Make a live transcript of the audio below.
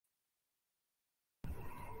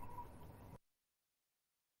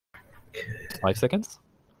5 seconds?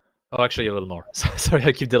 Oh, actually a little more. Sorry,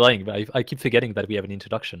 I keep delaying, but I keep forgetting that we have an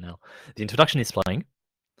introduction now. The introduction is playing.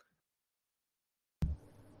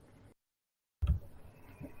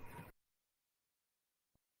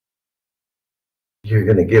 You're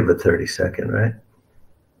going to give a 30-second, right?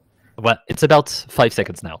 Well, it's about 5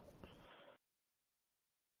 seconds now.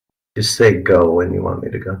 Just say go when you want me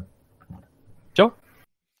to go. Sure.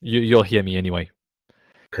 You'll hear me anyway.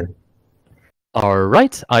 Okay. All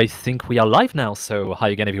right, I think we are live now. So hi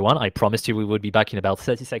again, everyone. I promised you we would be back in about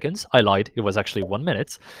 30 seconds. I lied. It was actually 1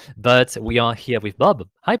 minute. But we are here with Bob.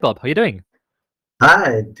 Hi, Bob. How are you doing?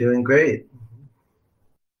 Hi, doing great.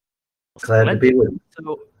 Glad to be with you.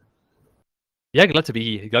 So, yeah, glad to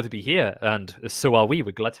be here, and so are we.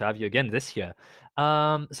 We're glad to have you again this year.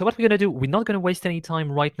 So what we're gonna do? We're not gonna waste any time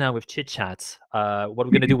right now with chit chat. What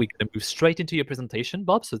we're gonna do? We're gonna move straight into your presentation,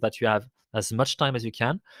 Bob, so that you have as much time as you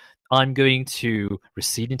can. I'm going to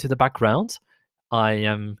recede into the background. I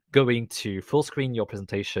am going to full screen your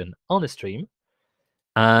presentation on the stream,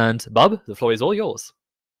 and Bob, the floor is all yours.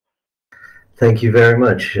 Thank you very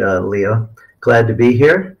much, Leo. Glad to be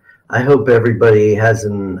here. I hope everybody has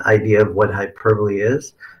an idea of what Hyperbole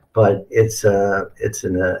is, but it's a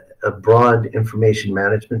broad information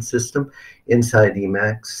management system inside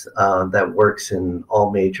Emacs that works in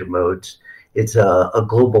all major modes. It's a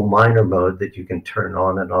global minor mode that you can turn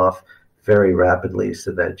on and off very rapidly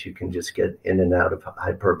so that you can just get in and out of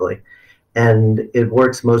Hyperbole. And it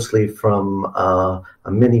works mostly from a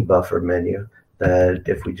mini buffer menu that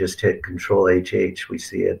if we just hit Control-HH, we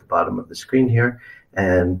see at the bottom of the screen here.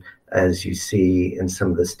 And as you see in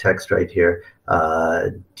some of this text right here,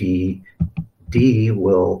 D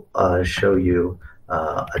will show you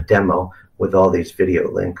a demo with all these video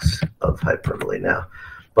links of Hyperbole now.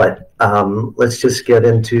 But let's just get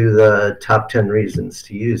into the top 10 reasons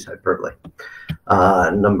to use Hyperbole.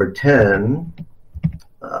 Number 10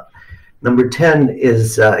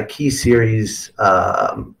 is key series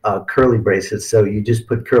curly braces. So you just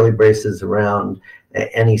put curly braces around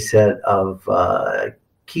any set of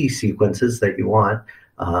key sequences that you want,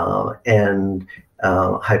 and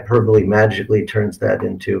Hyperbole magically turns that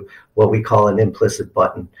into what we call an implicit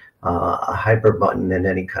button, a hyper button in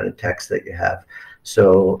any kind of text that you have.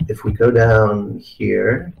 So if we go down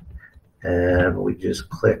here and we just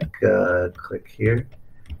click here,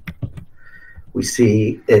 we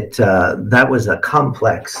see it. That was a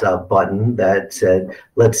complex button that said,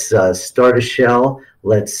 let's start a shell,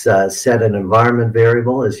 let's set an environment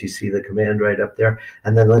variable, as you see the command right up there,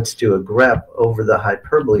 and then let's do a grep over the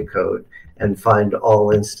Hyperbole code and find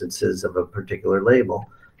all instances of a particular label.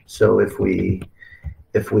 So if we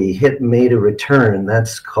hit made a return,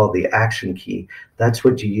 that's called the action key. That's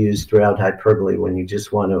what you use throughout Hyperbole when you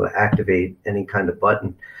just want to activate any kind of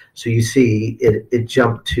button. So you see it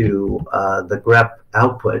jumped to the grep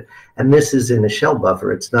output, and this is in a shell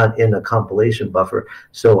buffer. It's not in a compilation buffer.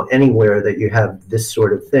 So anywhere that you have this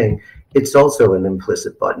sort of thing, it's also an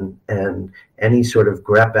implicit button, and any sort of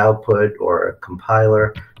grep output or a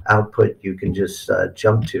compiler output you can just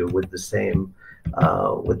jump to with the same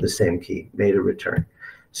key, made a return.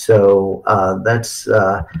 So that's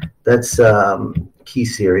key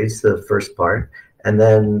series, the first part, and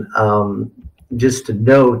then just to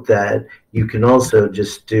note that you can also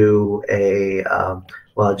just do a,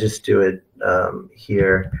 well, I'll just do it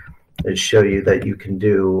here and show you that you can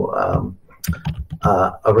do a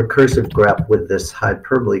recursive grep with this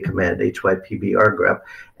Hyperbole command, hypbr grep.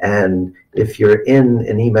 And if you're in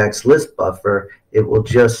an Emacs list buffer, it will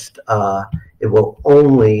just, it will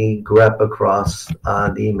only grep across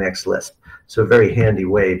the Emacs list. So a very handy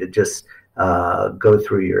way to just go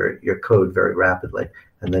through your code very rapidly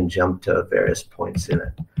and then jump to various points in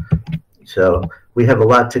it. So we have a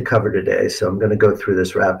lot to cover today, so I'm going to go through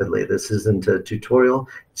this rapidly. This isn't a tutorial.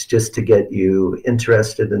 It's just to get you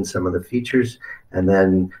interested in some of the features, and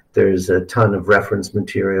then there's a ton of reference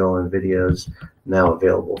material and videos now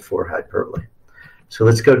available for Hyperbole. So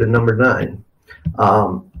let's go to number 9.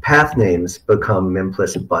 Path names become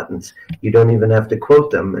implicit buttons. You don't even have to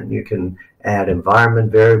quote them, and you can add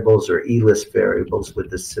environment variables or elist variables with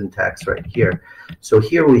this syntax right here. So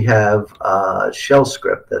here we have a shell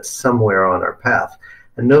script that's somewhere on our path.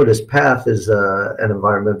 And notice path is an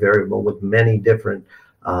environment variable with many different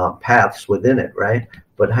paths within it, right?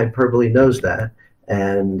 But Hyperbole knows that,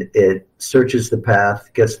 and it searches the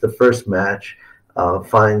path, gets the first match,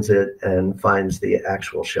 finds it, and finds the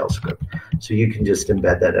actual shell script. So you can just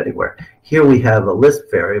embed that anywhere. Here we have a list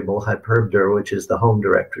variable, hyperbdir, which is the home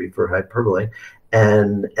directory for Hyperbole,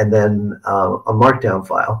 and then a markdown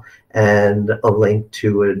file and a link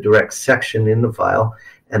to a direct section in the file.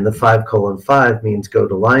 And the 5:5 means go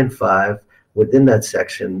to line 5 within that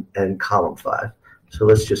section and column 5. So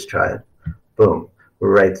let's just try it. Boom.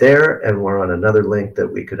 We're right there, and we're on another link that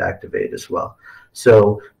we could activate as well.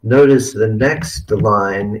 So notice the next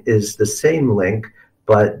line is the same link,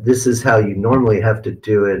 but this is how you normally have to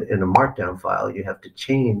do it in a markdown file. You have to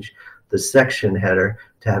change the section header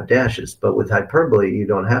to have dashes. But with Hyperbole, you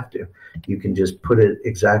don't have to. You can just put it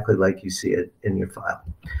exactly like you see it in your file.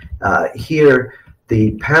 Here,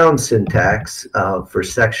 the pound syntax for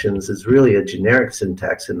sections is really a generic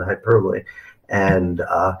syntax in the Hyperbole. And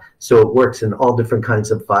so it works in all different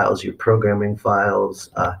kinds of files, your programming files.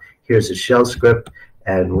 Here's a shell script,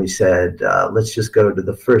 and we said, let's just go to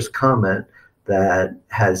the first comment that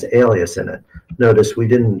has alias in it. Notice we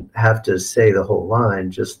didn't have to say the whole line,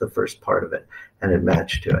 just the first part of it, and it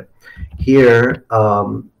matched to it. Here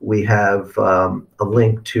we have a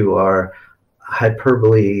link to our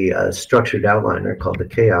Hyperbole structured outliner called the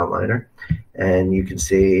K outliner, and you can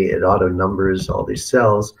see it auto numbers all these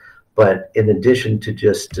cells. But in addition to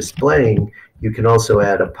just displaying, you can also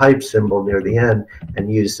add a pipe symbol near the end and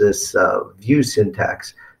use this view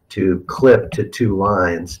syntax to clip to 2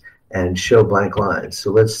 lines and show blank lines.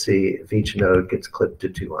 So let's see if each node gets clipped to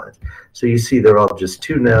 2 lines. So you see they're all just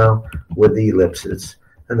 2 now with the ellipses,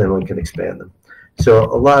 and then we can expand them. So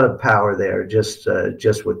a lot of power there just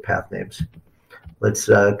with path names. Let's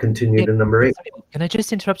continue to number 8. Can I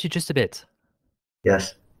just interrupt you just a bit?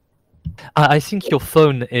 Yes. I think your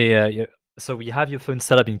phone, so we have your phone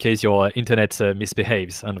set up in case your internet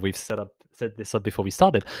misbehaves, and we've set this up before we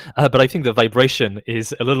started. But I think the vibration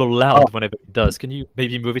is a little loud whenever it does. Can you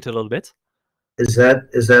maybe move it a little bit? Is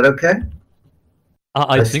that okay?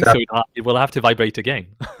 I think so. It will have to vibrate again.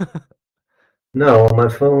 No, my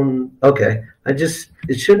phone. Okay,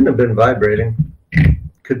 it shouldn't have been vibrating.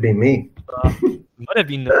 Could be me. Might have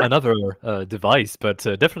been another device, but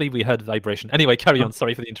definitely we heard vibration. Anyway, carry on.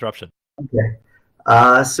 Sorry for the interruption. Okay.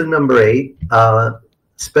 So number 8,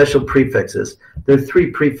 special prefixes. There are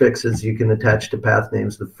 3 prefixes you can attach to path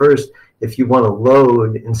names. The first, if you want to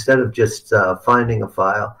load, instead of just finding a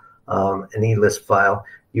file, an elist file,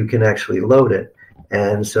 you can actually load it.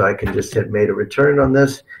 And so I can just hit made a return on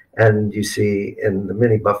this, and you see in the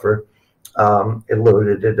mini buffer, it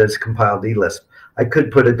loaded it as compiled elist. I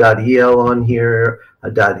could put a .el on here,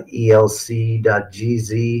 a .elc,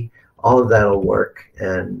 .gz, all of that will work,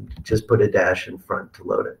 and just put a dash in front to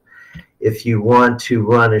load it. If you want to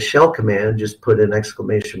run a shell command, just put an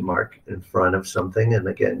exclamation mark in front of something, and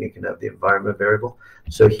again, you can have the environment variable.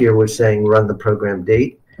 So here we're saying run the program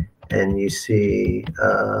date, and you see,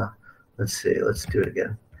 let's do it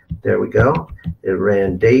again. There we go. It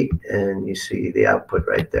ran date, and you see the output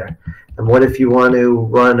right there. And what if you want to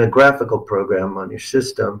run a graphical program on your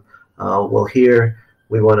system? Well, here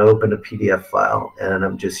we want to open a PDF file, and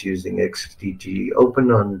I'm just using XDG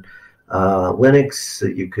open on Linux. So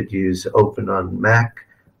you could use open on Mac,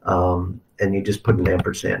 and you just put an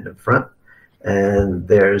ampersand in front. And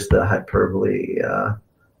there's the Hyperbole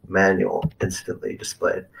manual instantly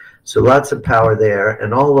displayed. So lots of power there,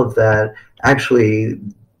 and all of that actually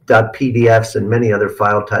 .pdfs and many other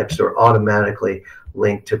file types are automatically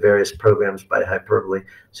linked to various programs by Hyperbole.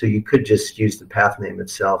 So you could just use the path name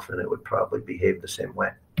itself, and it would probably behave the same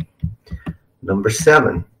way. Number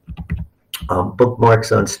 7,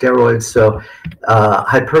 bookmarks on steroids. So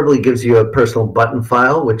Hyperbole gives you a personal button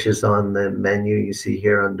file, which is on the menu you see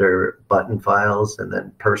here under button files and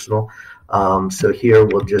then personal. So here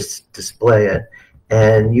we'll just display it.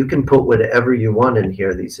 And you can put whatever you want in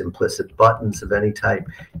here, these implicit buttons of any type.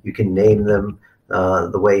 You can name them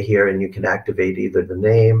the way here, and you can activate either the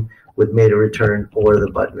name with made a return or the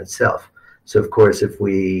button itself. So of course, if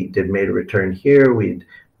we did made a return here, we'd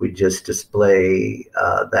just display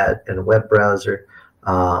that in a web browser.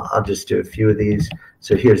 I'll just do a few of these.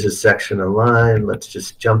 So here's a section of line. Let's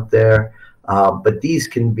just jump there. But these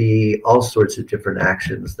can be all sorts of different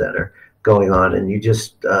actions that are going on, and you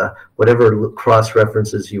just whatever cross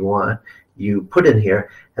references you want, you put in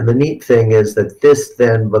here. And the neat thing is that this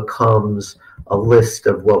then becomes a list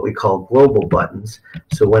of what we call global buttons.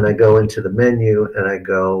 So when I go into the menu and I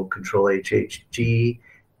go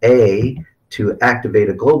Control-HHG-A to activate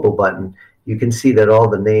a global button, you can see that all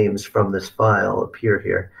the names from this file appear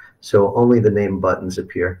here. So only the name buttons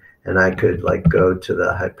appear, and I could like go to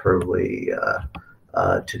the Hyperbole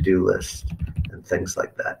to-do list and things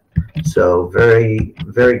like that. So very,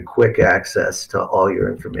 very quick access to all your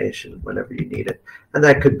information whenever you need it. And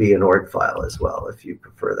that could be an org file as well if you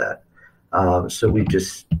prefer that. So we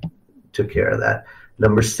just took care of that.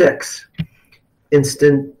 Number 6,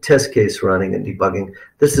 instant test case running and debugging.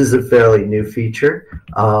 This is a fairly new feature.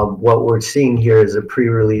 What we're seeing here is a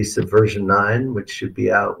pre-release of version 9, which should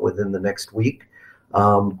be out within the next week.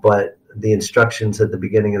 But the instructions at the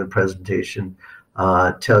beginning of the presentation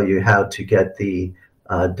tell you how to get the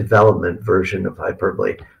development version of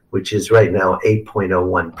Hyperbole, which is right now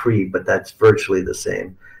 8.01 pre, but that's virtually the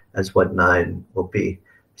same as what 9 will be.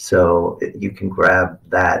 So you can grab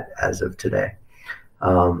that as of today.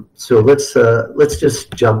 So let's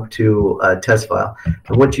just jump to a test file.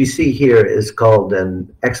 And what you see here is called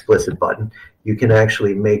an explicit button. You can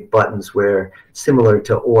actually make buttons where, similar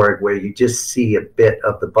to org, where you just see a bit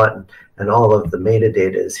of the button and all of the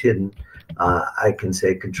metadata is hidden. I can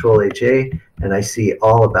say Control-HA, and I see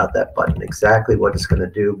all about that button, exactly what it's going to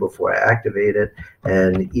do before I activate it,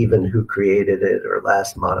 and even who created it or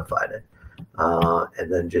last modified it.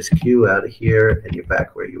 And then just Q out of here, and you're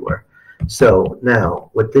back where you were. So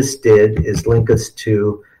now what this did is link us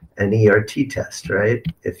to an ERT test, right?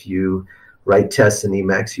 If you write tests in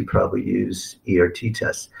Emacs, you probably use ERT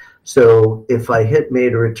tests. So if I hit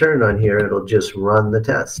made a return on here, it'll just run the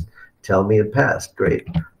test. Tell me it passed. Great.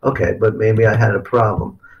 Okay, but maybe I had a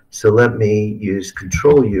problem. So let me use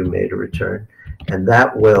Control-U made a return, and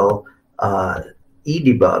that will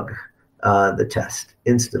e-debug the test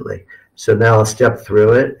instantly. So now I'll step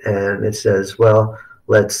through it, and it says, well,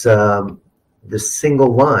 let's, this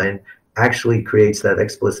single line actually creates that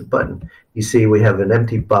explicit button. You see we have an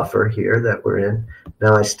empty buffer here that we're in.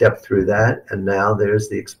 Now I step through that, and now there's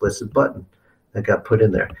the explicit button that got put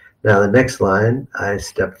in there. Now the next line, I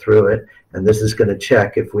step through it, and this is going to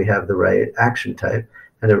check if we have the right action type,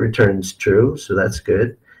 and it returns true, so that's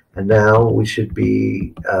good. And now we should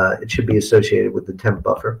be, it should be associated with the temp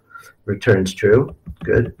buffer. Returns true,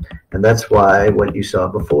 good. And that's why what you saw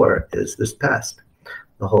before is this passed.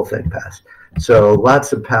 The whole thing passed. So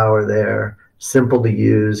lots of power there, simple to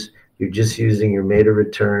use. You're just using your meta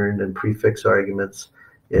return and prefix arguments.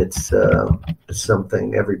 It's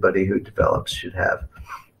something everybody who develops should have.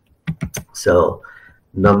 So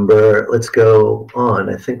let's go on.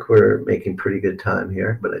 I think we're making pretty good time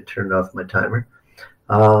here, but I turned off my timer.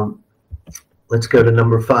 Let's go to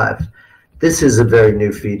number 5. This is a very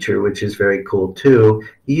new feature, which is very cool too.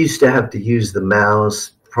 You used to have to use the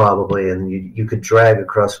mouse probably, and you could drag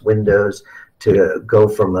across windows to go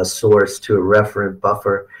from a source to a referent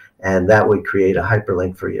buffer, and that would create a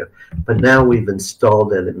hyperlink for you. But now we've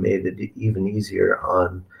installed it and made it even easier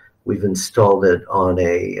on, we've installed it on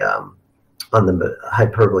the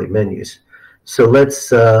Hyperbole menus. So let's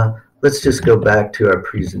just go back to our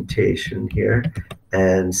presentation here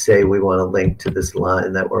and say we want to link to this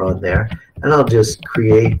line that we're on there. And I'll just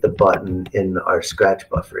create the button in our scratch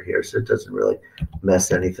buffer here so it doesn't really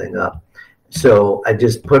mess anything up. So I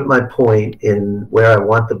just put my point in where I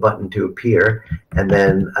want the button to appear, and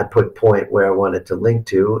then I put point where I want it to link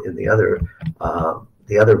to in the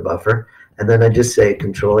other buffer. And then I just say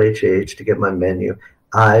Control-HH to get my menu,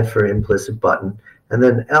 I for implicit button, and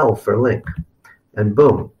then L for link. And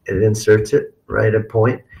boom, it inserts it right at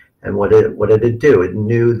point. And what did it do? It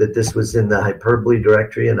knew that this was in the Hyperbole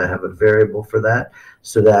directory, and I have a variable for that,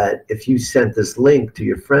 so that if you sent this link to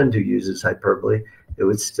your friend who uses Hyperbole, it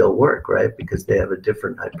would still work, right? Because they have a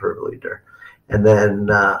different Hyperbole dir. And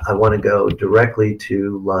then I want to go directly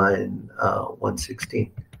to line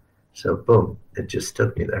 116. So boom, it just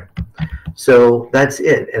took me there. So that's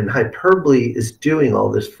it. And Hyperbole is doing all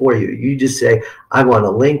this for you. You just say, I want to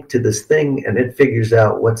link to this thing, and it figures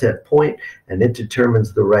out what's at point, and it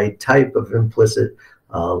determines the right type of implicit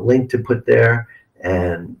link to put there.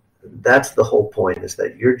 And that's the whole point, is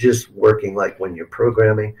that you're just working like when you're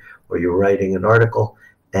programming or you're writing an article,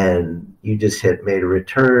 and you just hit made a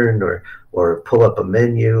return or pull up a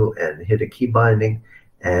menu and hit a key binding,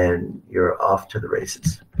 and you're off to the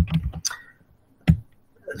races.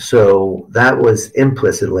 So that was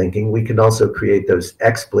implicit linking. We can also create those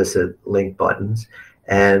explicit link buttons,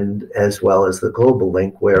 and as well as the global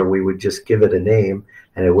link, where we would just give it a name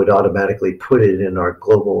and it would automatically put it in our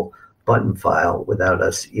global button file without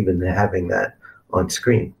us even having that on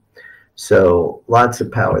screen. So lots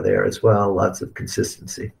of power there as well, lots of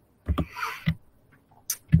consistency.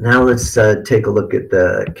 Now let's take a look at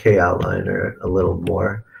the K-outliner a little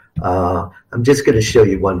more. I'm just going to show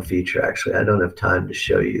you one feature, actually. I don't have time to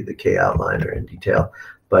show you the K-outliner in detail,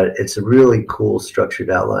 but it's a really cool structured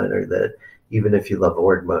outliner that even if you love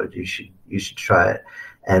org mode, you should try it.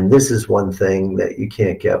 And this is one thing that you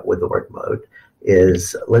can't get with org mode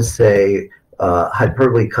is, let's say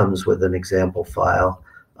Hyperbole comes with an example file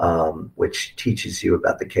which teaches you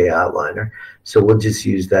about the K-outliner. So we'll just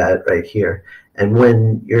use that right here. And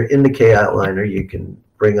when you're in the K-outliner, you can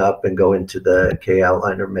bring up and go into the K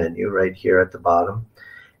outliner menu right here at the bottom.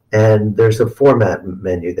 And there's a format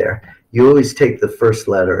menu there. You always take the first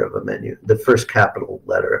letter of a menu, the first capital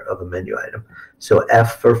letter of a menu item. So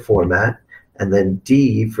F for format, and then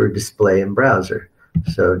D for display in browser.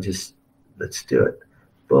 So just let's do it.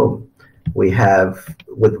 Boom. We have,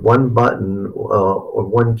 with one button or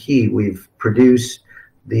one key, we've produced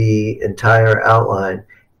the entire outline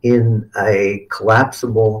in a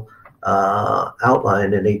collapsible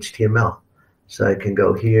outline in HTML. So I can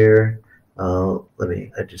go here.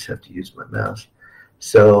 I just have to use my mouse.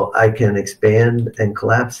 So I can expand and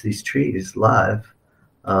collapse these trees live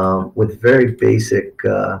with very basic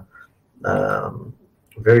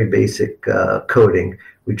coding.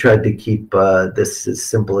 We tried to keep this as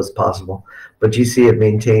simple as possible, but you see it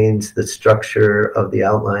maintains the structure of the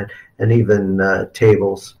outline and even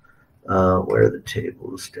tables. Where are the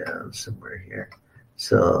tables? Down somewhere here.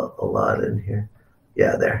 So a lot in here.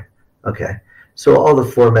 Yeah, there. Okay. So all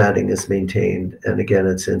the formatting is maintained, and again,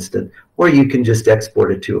 it's instant. Or you can just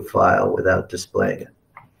export it to a file without displaying it.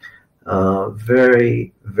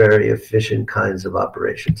 Very, very efficient kinds of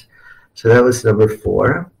operations. So that was number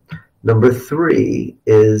 4. Number 3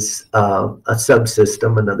 is a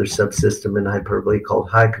subsystem, another subsystem in Hyperbole called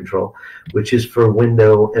High Control, which is for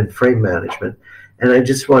window and frame management. And I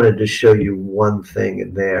just wanted to show you one thing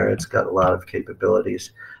in there. It's got a lot of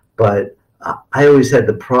capabilities, but I always had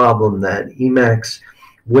the problem that Emacs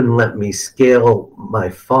wouldn't let me scale my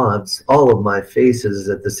fonts, all of my faces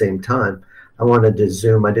at the same time. I wanted to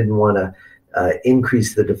zoom. I didn't want to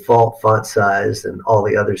increase the default font size and all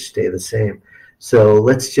the others stay the same. So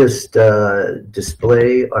let's just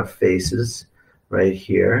display our faces right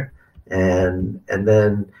here. And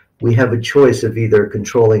then we have a choice of either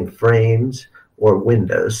controlling frames or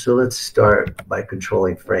windows. So let's start by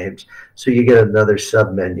controlling frames. So you get another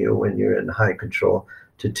submenu when you're in high control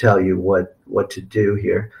to tell you what to do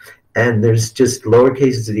here. And there's just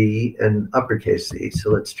lowercase z and uppercase z. So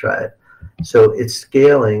let's try it. So it's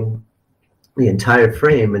scaling the entire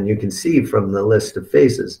frame, and you can see from the list of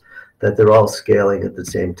faces that they're all scaling at the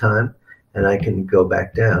same time, and I can go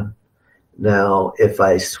back down. Now, if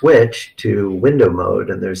I switch to window mode,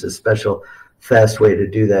 and there's a special fast way to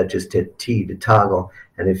do that, just hit T to toggle,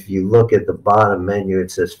 and if you look at the bottom menu,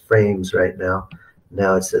 it says frames right now.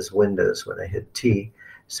 Now it says windows when I hit T.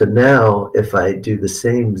 So now if I do the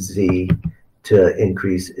same Z to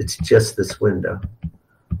increase, it's just this window,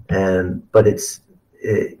 but it's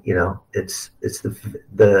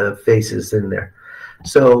the faces in there.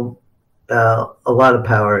 So a lot of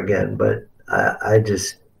power again, but I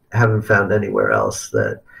just haven't found anywhere else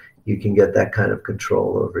that you can get that kind of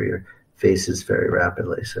control over your faces very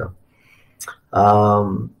rapidly. So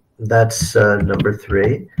that's number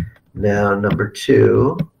 3. Now number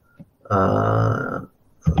 2,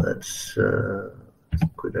 let's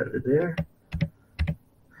quit out of there.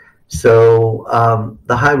 So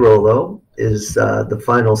the high rollo is the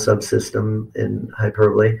final subsystem in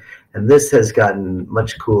Hyperbole, and this has gotten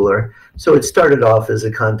much cooler. So it started off as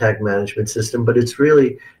a contact management system, but it's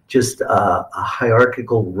really just a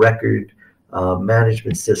hierarchical record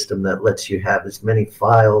management system that lets you have as many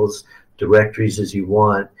files, directories as you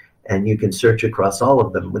want, and you can search across all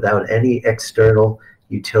of them without any external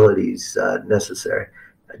utilities necessary,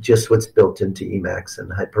 just what's built into Emacs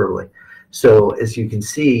and Hyperbole. So as you can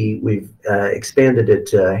see, we've expanded it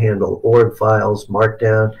to handle org files,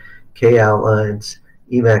 Markdown, K outlines,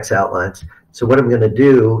 Emacs outlines. So what I'm going to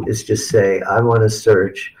do is just say I want to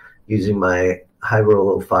search using my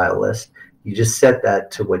Hyperbole file list. You just set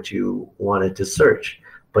that to what you wanted to search.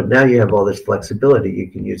 But now you have all this flexibility. You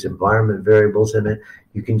can use environment variables in it.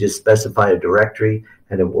 You can just specify a directory,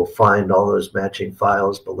 and it will find all those matching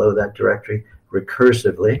files below that directory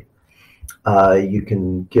recursively. You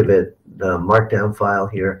can give it the markdown file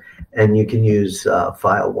here, and you can use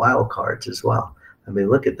file wildcards as well. I mean,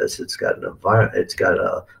 look at this. It's got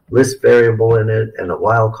a list variable in it and a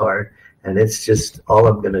wildcard, and it's just all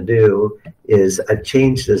I'm going to do is I've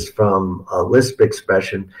changed this from a Lisp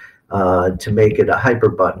expression to make it a hyper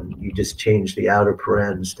button. You just change the outer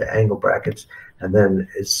parens to angle brackets, and then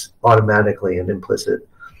it's automatically an implicit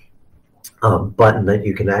button that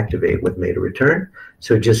you can activate with made a return.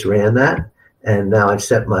 So it just ran that, and now I've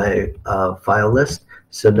set my file list.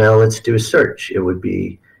 So now let's do a search. It would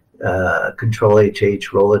be Control-HH,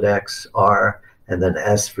 Rolodex, R, and then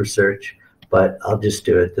S for search. But I'll just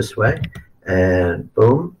do it this way, and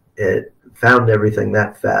boom, it found everything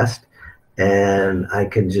that fast. And I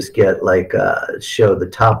can just get like show the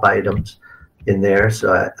top items in there.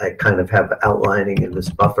 So I kind of have outlining in this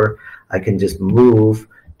buffer. I can just move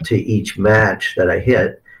to each match that I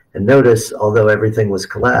hit, And notice, although everything was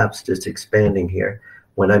collapsed, it's expanding here.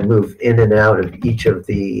 When I move in and out of each of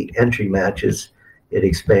the entry matches, it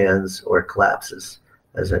expands or collapses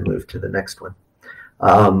as I move to the next one.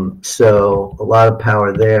 So a lot of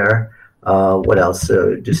power there. What else?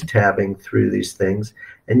 So just tabbing through these things.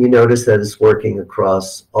 And you notice that it's working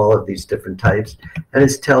across all of these different types. And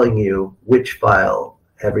it's telling you which file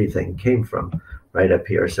everything came from right up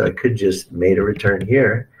here. So I could just made a return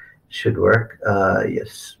here. Should work.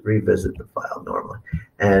 Yes, revisit the file normally.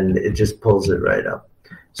 And it just pulls it right up.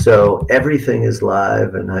 So everything is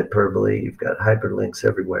live in Hyperbole. You've got hyperlinks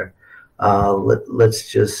everywhere. Let's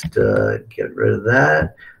just get rid of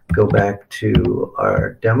that. Go back to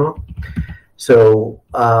our demo. So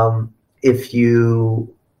if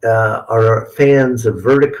you are fans of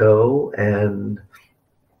Vertigo and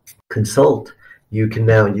Consult, you can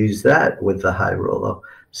now use that with the high Rollo.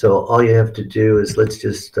 So all you have to do is let's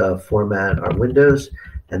just format our windows,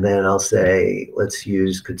 and then I'll say let's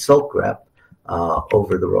use Consult grep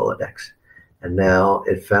over the Rolodex. And now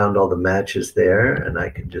it found all the matches there, and I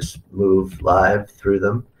can just move live through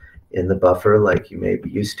them in the buffer like you may be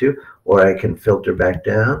used to, or I can filter back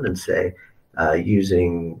down and say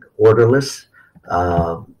using orderless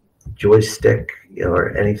joystick,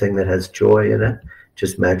 or anything that has joy in it,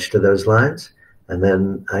 just match to those lines, and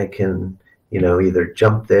then I can either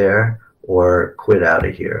jump there or quit out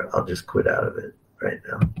of here. I'll just quit out of it right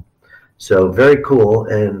now. So very cool,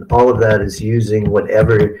 and all of that is using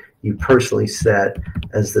whatever you personally set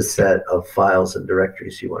as the set of files and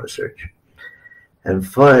directories you want to search. And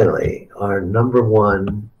finally, our number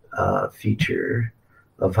one feature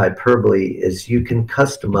of Hyperbole is you can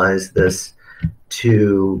customize this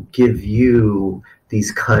to give you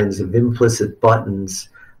these kinds of implicit buttons,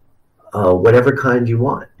 whatever kind you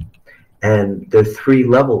want. And there are 3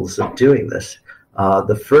 levels of doing this.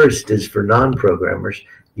 The first is for non-programmers.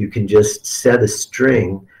 You can just set a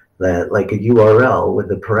string that, like a URL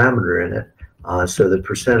with a parameter in it. So the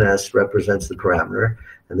 %s represents the parameter,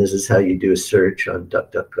 and this is how you do a search on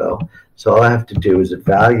DuckDuckGo. So all I have to do is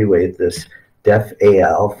evaluate this def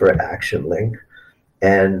al for action link,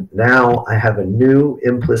 and now I have a new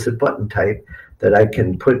implicit button type that I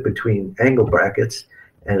can put between angle brackets,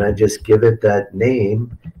 and I just give it that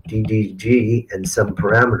name, DDG, and some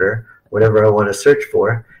parameter, whatever I want to search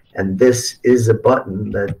for, and this is a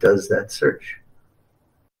button that does that search.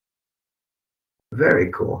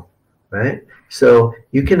 Very cool, right? So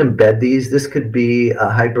you can embed these. This could be a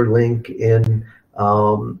hyperlink in,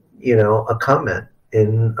 a comment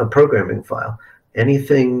in a programming file.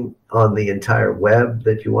 Anything on the entire web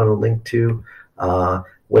that you want to link to,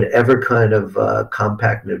 whatever kind of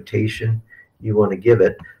compact notation you want to give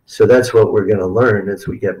it. So that's what we're going to learn as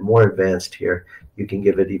we get more advanced here. You can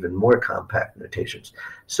give it even more compact notations.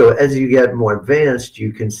 So as you get more advanced,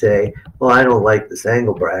 you can say, well, I don't like this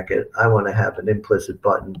angle bracket. I want to have an implicit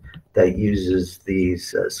button that uses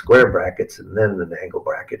these square brackets and then an angle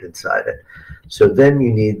bracket inside it. So then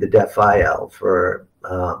you need the def-il for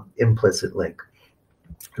implicit link.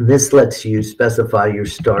 And this lets you specify your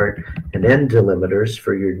start and end delimiters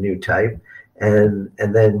for your new type. And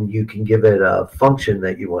then you can give it a function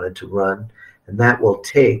that you want it to run, and that will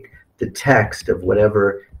take the text of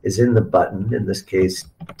whatever is in the button, in this case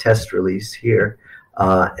test release here,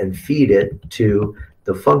 and feed it to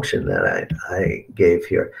the function that I gave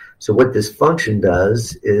here. So what this function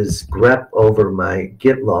does is grep over my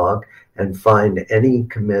git log and find any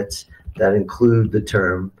commits that include the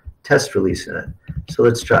term test release in it. So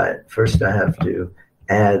let's try it. First I have to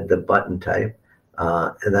add the button type,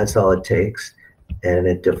 and that's all it takes, and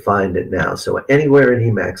it defined it now. So anywhere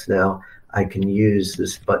in Emacs now I can use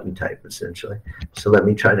this button type essentially. So let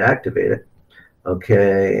me try to activate it.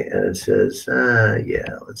 Okay, and it says,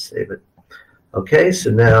 yeah, let's save it. Okay, so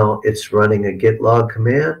now it's running a git log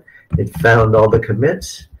command. It found all the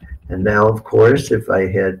commits, and now of course if I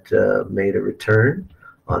had made a return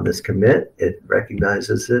on this commit, it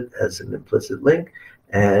recognizes it as an implicit link.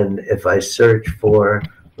 And if I search for,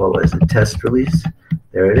 what was it, test release,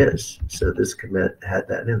 there it is. So this commit had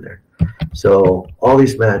that in there. So all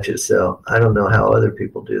these matches. So I don't know how other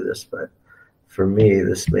people do this, but for me,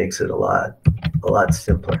 this makes it a lot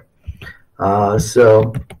simpler.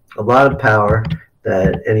 So a lot of power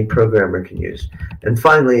that any programmer can use. And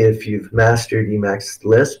finally, if you've mastered Emacs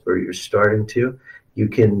Lisp or you're starting to, you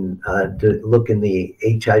can look in the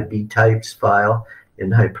HIB types file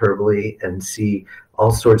in Hyperbole and see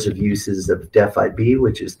all sorts of uses of def-ib,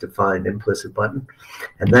 which is defined implicit button.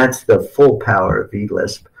 And that's the full power of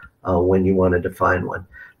eLisp when you want to define one.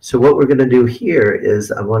 So what we're going to do here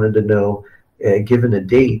is I wanted to know, given a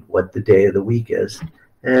date, what the day of the week is.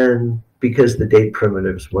 And because the date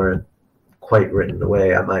primitives weren't quite written the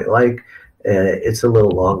way I might like. It's a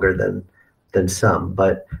little longer than some,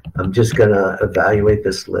 but I'm just going to evaluate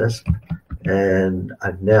this list, and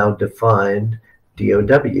I've now defined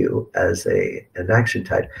DOW as an action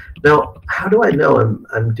type. Now, how do I know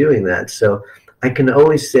I'm doing that? So I can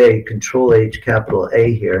always say Control H capital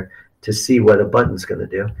A here to see what a button's going to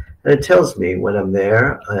do. And it tells me when I'm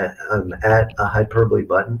there, I'm at a hyperbole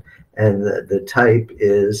button, and the type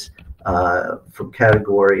is from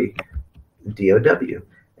category DOW.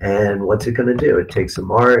 And what's it going to do? It takes some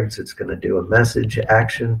args. It's going to do a message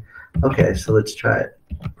action. Okay, so let's try it.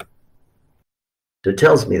 So it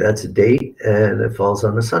tells me that's a date, and it falls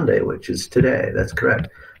on a Sunday, which is today. That's correct.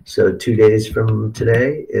 So 2 days from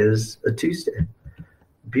today is a Tuesday.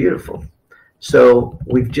 Beautiful. So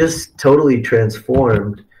we've just totally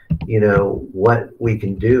transformed, what we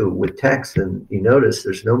can do with text. And you notice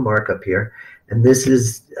there's no markup here. And this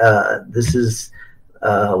is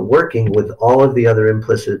working with all of the other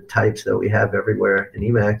implicit types that we have everywhere in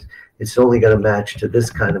Emacs. It's only going to match to this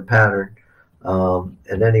kind of pattern.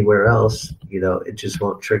 And anywhere else, it just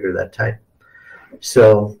won't trigger that type.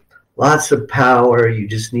 So lots of power. You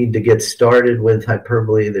just need to get started with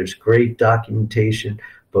Hyperbole. There's great documentation,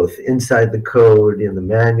 both inside the code, in the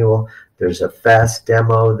manual. There's a fast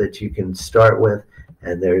demo that you can start with,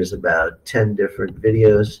 and there's about 10 different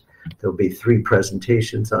videos. There'll be 3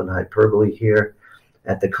 presentations on Hyperbole here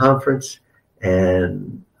at the conference,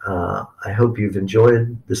 and I hope you've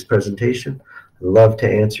enjoyed this presentation. I'd love to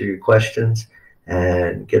answer your questions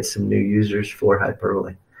and get some new users for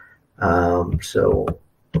Hyperbole. So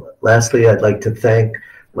lastly, I'd like to thank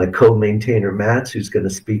my co-maintainer, Mats, who's going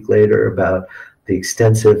to speak later about the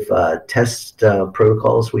extensive test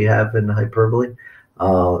protocols we have in Hyperbole.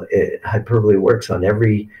 Hyperbole works on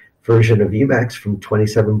every version of Emacs from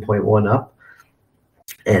 27.1 up,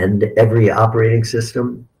 and every operating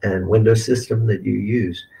system and Windows system that you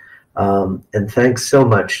use. And thanks so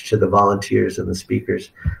much to the volunteers and the speakers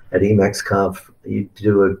at EmacsConf. You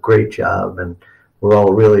do a great job, and we're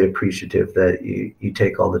all really appreciative that you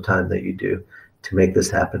take all the time that you do to make this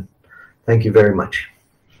happen. Thank you very much.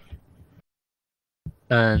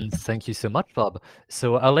 And thank you so much, Bob.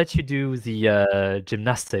 So I'll let you do the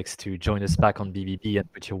gymnastics to join us back on BBB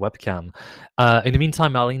and put your webcam. In the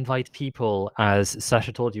meantime, I'll invite people, as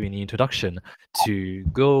Sasha told you in the introduction, to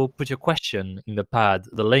go put your question in the pad.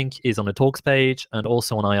 The link is on the talks page and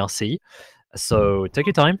also on IRC. So take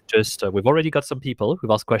your time. Just we've already got some people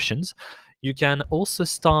who've asked questions. You can also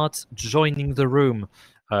start joining the room.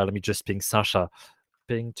 Let me just ping Sasha.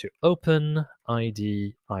 Ping to open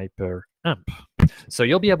ID Hyper Amp. So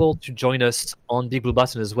you'll be able to join us on Big Blue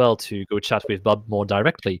Button as well to go chat with Bob more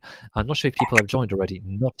directly. I'm not sure if people have joined already.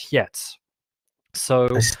 Not yet. So,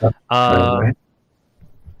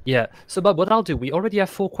 yeah. So, Bob, what I'll do, we already have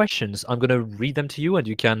 4 questions. I'm going to read them to you, and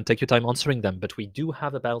you can take your time answering them. But we do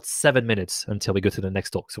have about 7 minutes until we go to the next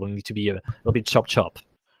talk. So we'll need to be a little bit chop.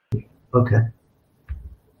 Okay.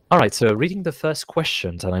 All right. So reading the first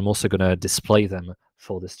questions, and I'm also going to display them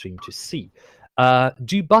for the stream to see.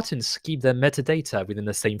 Do buttons keep their metadata within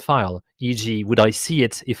the same file? E.g., would I see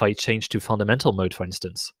it if I change to fundamental mode, for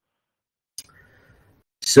instance?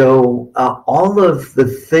 So all of the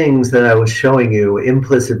things that I was showing you,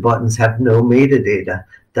 implicit buttons have no metadata.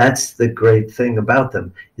 That's the great thing about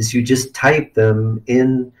them, is you just type them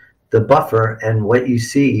in the buffer, and what you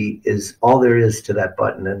see is all there is to that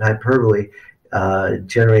button. And Hyperbole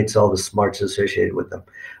generates all the smarts associated with them.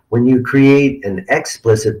 When you create an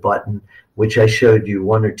explicit button, which I showed you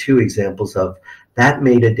 1 or 2 examples of, that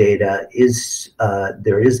metadata is,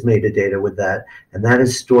 there is metadata with that, and that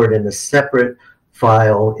is stored in a separate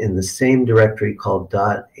file in the same directory called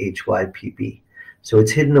 .hypp. So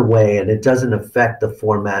it's hidden away, and it doesn't affect the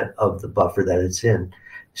format of the buffer that it's in.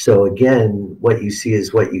 So again, what you see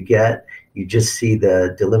is what you get. You just see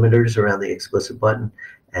the delimiters around the explicit button,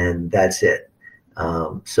 and that's it.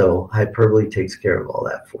 So Hyperbole takes care of all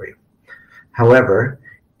that for you. However,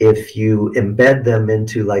 if you embed them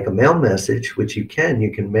into like a mail message, which you can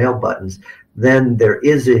mail buttons, then there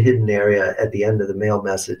is a hidden area at the end of the mail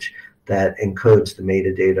message that encodes the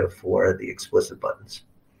metadata for the explicit buttons.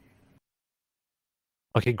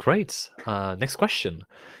 Okay, great. Next question.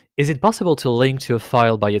 Is it possible to link to a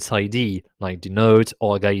file by its ID, like denote,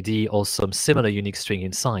 org ID, or some similar unique string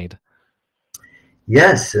inside?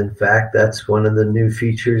 Yes, in fact, that's one of the new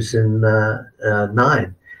features in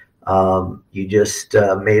 9. You just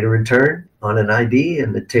made a return on an ID,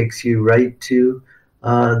 and it takes you right to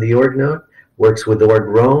the org node. Works with org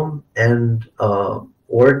roam and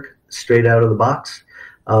org straight out of the box.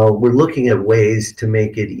 We're looking at ways to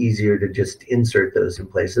make it easier to just insert those in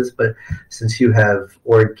places, but since you have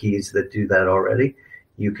org keys that do that already,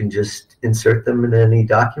 you can just insert them in any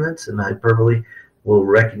documents, and Hyperbole will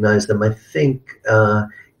recognize them. I think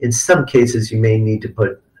in some cases you may need to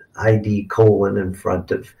put ID colon in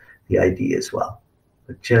front of the ID as well,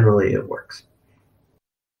 but generally it works.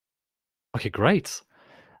 Okay, great.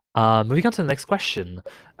 Moving on to the next question.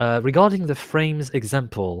 Regarding the frames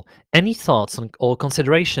example, any thoughts on, or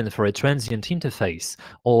consideration for a transient interface,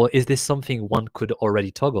 or is this something one could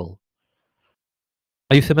already toggle?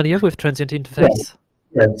 Are you familiar with transient interface?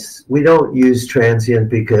 Yes, we don't use transient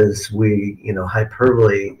because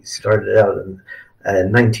Hyperbole started out in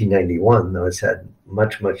 1991, though it's had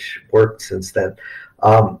much work since then.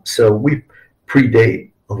 So we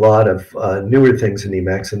predate a lot of newer things in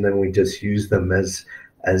Emacs, and then we just use them as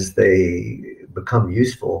they become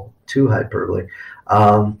useful to Hyperbole.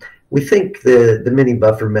 We think the mini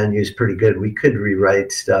buffer menu is pretty good. We could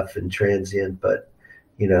rewrite stuff in transient, but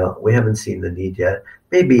we haven't seen the need yet.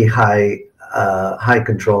 Maybe high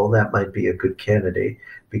control, that might be a good candidate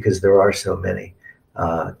because there are so many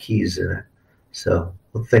keys in it. So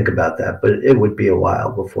we'll think about that, but it would be a while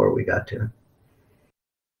before we got to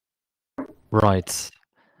it. Right.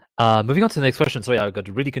 Moving on to the next question. Sorry, I got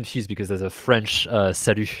really confused because there's a French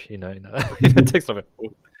salut, in the text of it.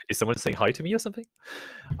 Is someone saying hi to me or something?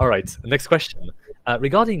 All right, next question.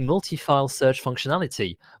 Regarding multi-file search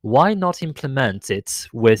functionality, why not implement it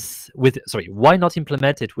why not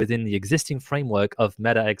implement it within the existing framework of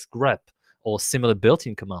MetaX grep or similar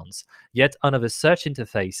built-in commands? Yet another search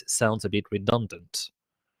interface sounds a bit redundant.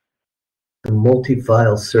 The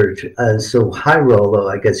multi-file search. So high Rolo,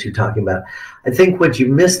 I guess you're talking about. I think what you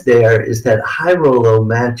missed there is that high Rolo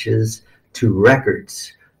matches to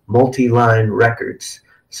records, multi-line records.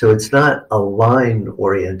 So it's not a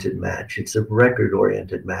line-oriented match, it's a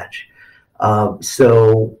record-oriented match.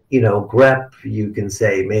 So, grep, you can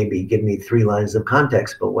say, maybe give me 3 lines of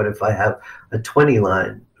context, but what if I have a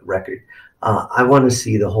 20-line record? I want to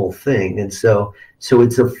see the whole thing. And so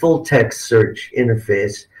it's a full text search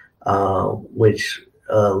interface, which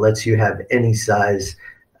lets you have any size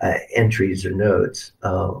entries or nodes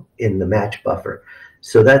in the match buffer.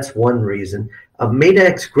 So that's one reason.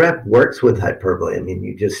 MetaX grep works with Hyperbole. I mean,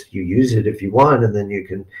 you use it if you want, and then you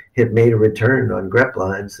can hit meta return on grep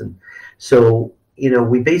lines. And so,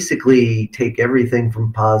 we basically take everything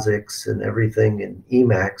from POSIX and everything in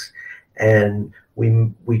Emacs, and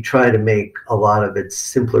we try to make a lot of it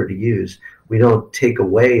simpler to use. We don't take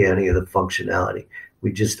away any of the functionality.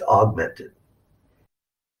 We just augment it.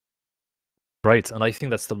 Right, and I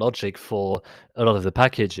think that's the logic for a lot of the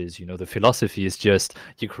packages. The philosophy is just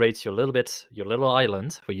you create your little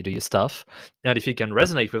island where you do your stuff, and if you can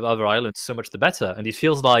resonate with other islands, so much the better. And it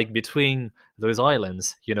feels like between those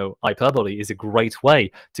islands, Hyperbole is a great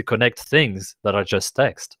way to connect things that are just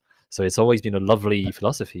text. So it's always been a lovely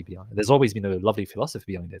philosophy behind it. There's always been a lovely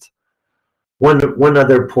philosophy behind it. One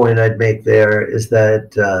other point I'd make there is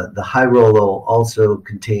that the high Rolo also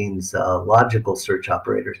contains logical search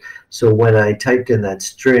operators. So when I typed in that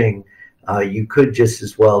string, you could just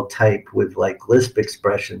as well type with like Lisp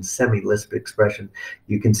expressions, semi-Lisp expression.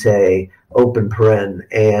 You can say open paren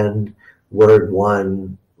and word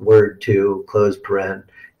 1, word 2, close paren.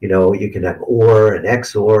 You can have or and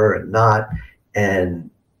XOR and not,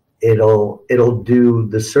 and it'll do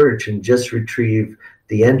the search and just retrieve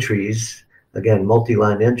the entries. Again,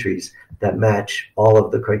 multi-line entries that match all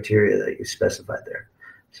of the criteria that you specified there.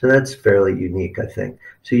 So that's fairly unique, I think.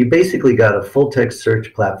 So you basically got a full text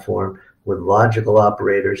search platform with logical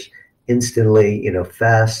operators, instantly,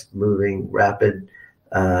 fast moving, rapid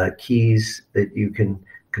keys that you can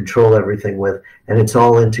control everything with, and it's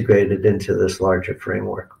all integrated into this larger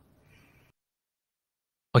framework.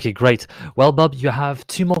 Okay, great. Well, Bob, you have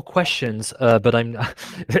 2 more questions, but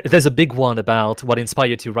there's a big one about what inspired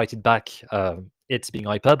you to write it back, it being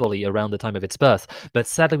Hyperbole around the time of its birth. But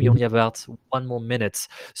sadly, we only have about 1 more minute.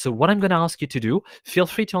 So what I'm going to ask you to do, feel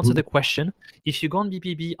free to answer the question. If you go on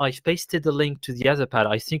BBB, I've pasted the link to the Etherpad.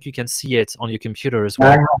 I think you can see it on your computer as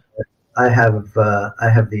well. I have the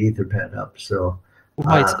Etherpad up, so.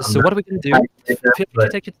 Right. So what are we going to do? Feel free to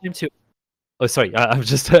take your time to. Oh, sorry, I'm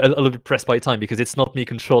just a little bit pressed by time because it's not me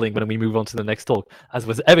controlling when we move on to the next talk, as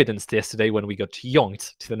was evidenced yesterday when we got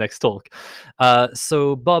yoinked to the next talk.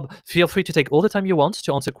 So, Bob, feel free to take all the time you want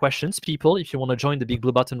to answer questions. People, if you want to join the Big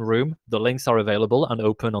Blue Button room, the links are available and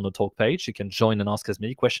open on the talk page. You can join and ask as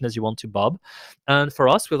many questions as you want to Bob. And for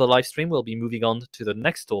us, with the live stream, we'll be moving on to the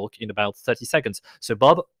next talk in about 30 seconds. So,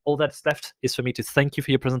 Bob, all that's left is for me to thank you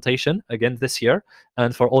for your presentation again this year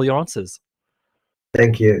and for all your answers.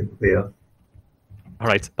 Thank you, Leo. All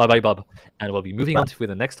right, bye-bye, Bob. And we'll be moving on to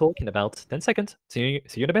the next talk in about 10 seconds. See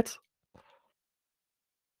you in a bit.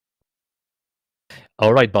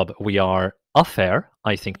 All right, Bob, we are off air,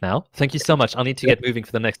 I think now. Thank you so much. I need to get moving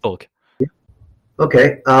for the next talk.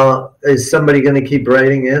 Okay. Is somebody going to keep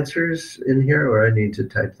writing answers in here, or I need to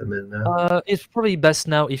type them in now? It's probably best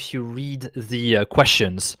now if you read the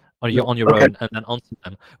questions on your Okay. own and then answer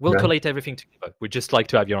them. We'll Right. collate everything together. We'd just like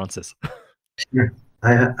to have your answers. Sure.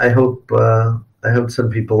 I hope some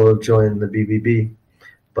people will join the BBB,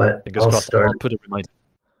 but Fingers I'll crossed. start. I'll put a reminder.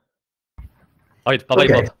 All right, bye-bye,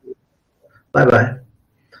 Okay. Bob. Bye-bye.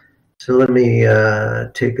 So let me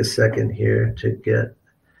take a second here to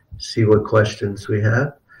see what questions we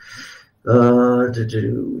have.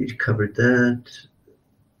 We covered that.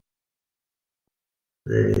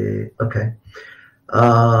 Okay.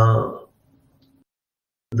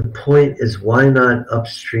 The point is, why not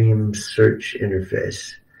upstream search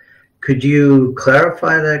interface? Could you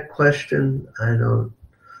clarify that question? I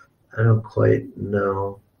don't quite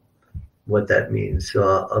know what that means,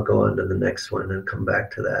 so I'll go on to the next one and come back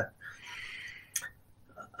to that.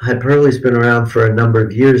 Hyperbole's been around for a number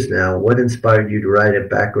of years now. What inspired you to write it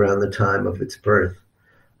back around the time of its birth?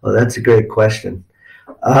 Well, that's a great question.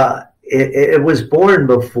 It was born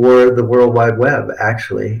before the World Wide Web,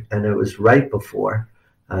 actually, and it was right before.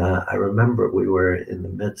 I remember we were in the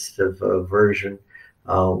midst of a version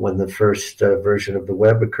when the first version of the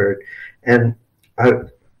web occurred. And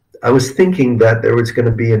I was thinking that there was going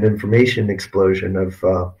to be an information explosion of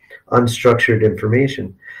unstructured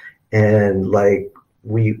information. And like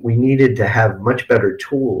we needed to have much better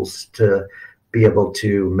tools to be able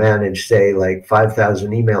to manage, say, like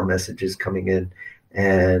 5,000 email messages coming in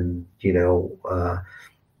and,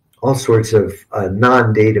 all sorts of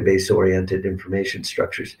non-database oriented information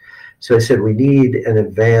structures. So I said, we need an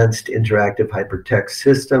advanced interactive hypertext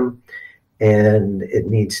system, and it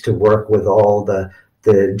needs to work with all the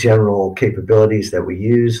general capabilities that we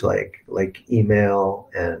use, like email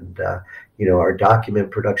and our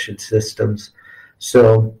document production systems.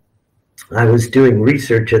 So I was doing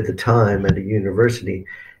research at the time at a university,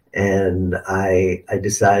 and I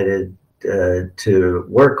decided to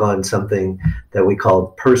work on something that we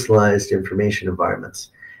called personalized information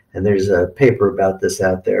environments. And there's a paper about this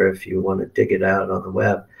out there if you want to dig it out on the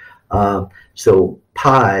web. So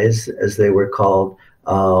PIEs, as they were called,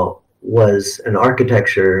 was an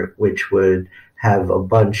architecture which would have a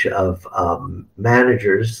bunch of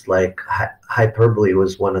managers, like Hyperbole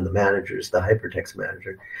was one of the managers, the hypertext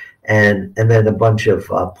manager, and then a bunch of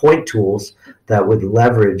point tools that would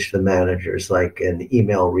leverage the managers, like an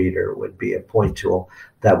email reader would be a point tool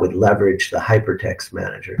that would leverage the hypertext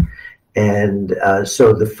manager. And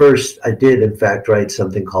so I did in fact write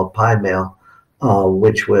something called PyMail,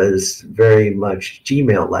 which was very much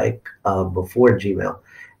Gmail-like before Gmail.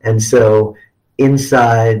 And so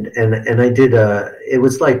inside, and I did it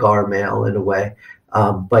was like RMail in a way,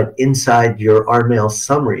 but inside your RMail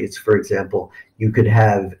summaries, for example, you could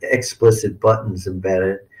have explicit buttons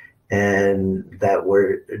embedded and that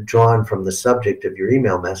were drawn from the subject of your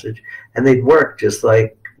email message, and they'd work just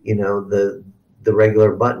like the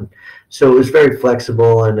regular button. So it was very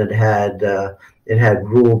flexible, and it had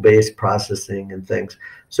rule-based processing and things.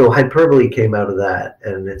 So Hyperbole came out of that,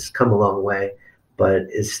 and it's come a long way, but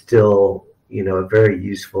is still a very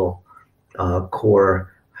useful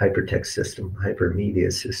core hypertext system,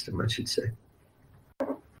 hypermedia system, I should say.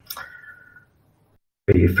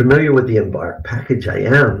 Are you familiar with the Embark package? I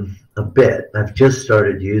am a bit. I've just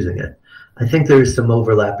started using it. I think there's some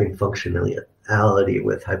overlapping functionality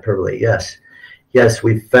with Hyperbole. Yes,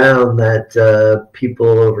 we've found that people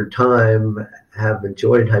over time have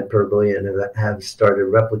enjoyed Hyperbole and have started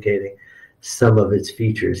replicating some of its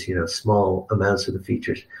features, small amounts of the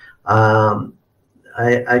features.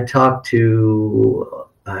 I talked to,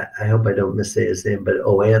 I hope I don't missay his name, but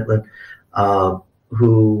Antlin,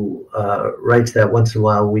 who writes that once in a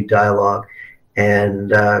while. We dialogue,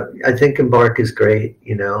 and I think Embark is great.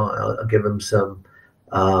 I'll give him some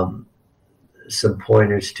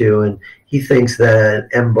pointers too, and he thinks that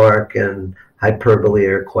Embark and Hyperbole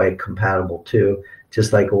are quite compatible too,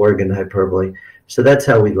 just like Oregon Hyperbole. So that's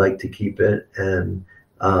how we'd like to keep it. And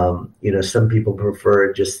some people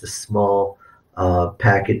prefer just the small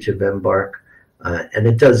package of Embark, and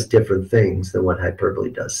it does different things than what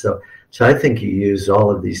Hyperbole does. So I think you use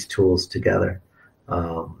all of these tools together,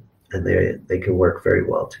 and they can work very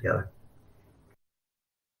well together.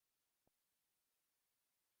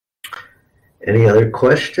 Any other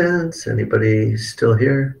questions? Anybody still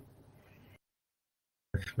here?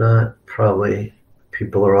 If not, probably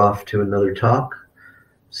people are off to another talk.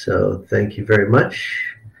 So thank you very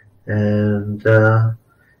much. And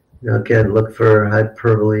again, look for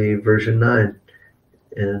Hyperbole version 9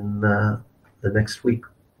 in the next week.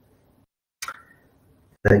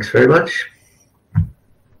 Thanks very much.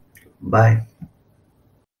 Bye.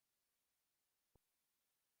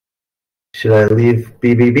 Should I leave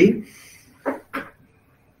BBB?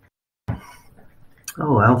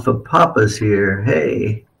 Oh, Alpha Papa's here.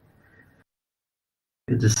 Hey.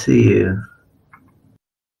 Good to see you.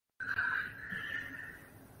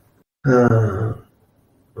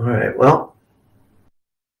 All right, well,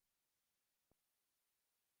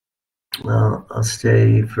 I'll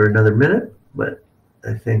stay for another minute, but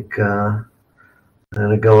I think I'm going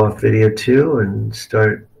to go off video too and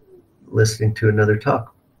start listening to another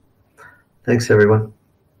talk. Thanks, everyone.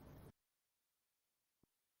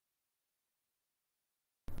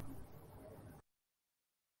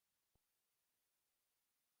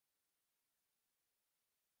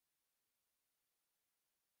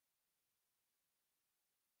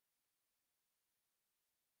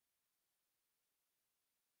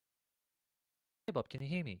 Hey Bob, can you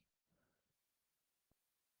hear me?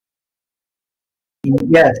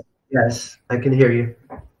 Yes, yes, I can hear you.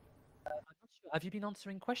 I'm not sure. Have you been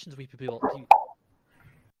answering questions with people?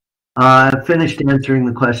 I finished answering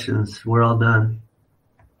the questions. We're all done.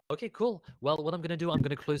 Okay, cool. Well, what I'm going to do, I'm going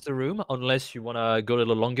to close the room unless you want to go a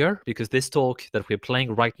little longer, because this talk that we're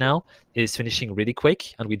playing right now is finishing really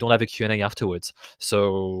quick and we don't have a Q&A afterwards.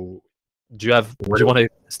 So do you want to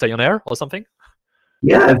stay on air or something?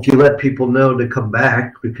 Yeah, if you let people know to come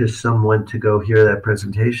back because some went to go hear that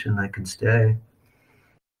presentation, I can stay.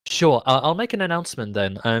 Sure, I'll make an announcement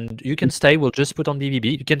then, and you can stay. We'll just put on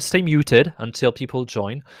BBB. You can stay muted until people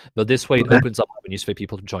join, but this way it opens up avenues for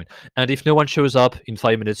people to join. And if no one shows up in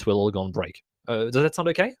 5 minutes, we'll all go on break. Does that sound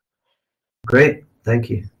okay? Great, thank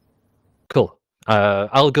you. Cool.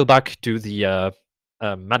 I'll go back to the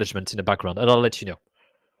management in the background, and I'll let you know.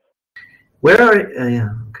 Where are you? Yeah,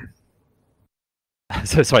 okay.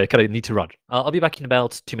 So sorry, I kind of need to run. I'll be back in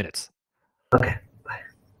about 2 minutes. Okay. Bye.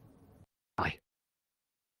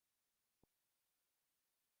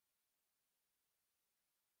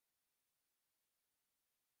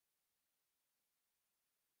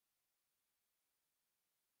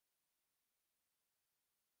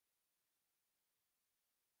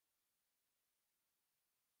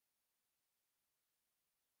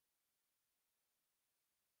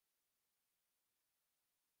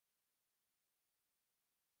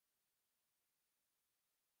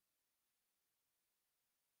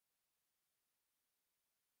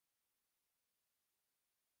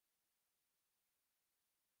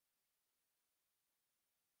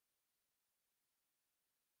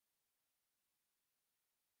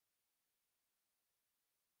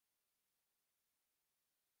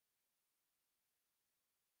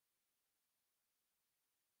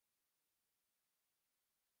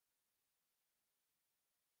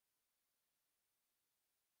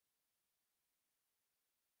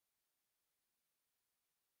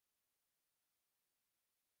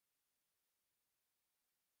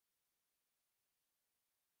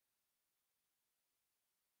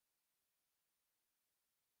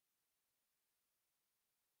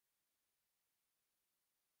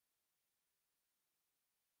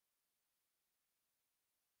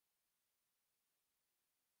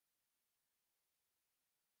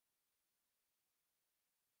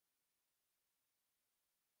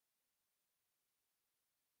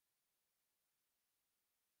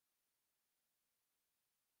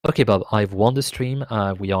 Okay, Bob, I've won the stream.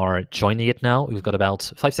 We are joining it now. We've got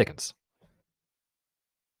about 5 seconds.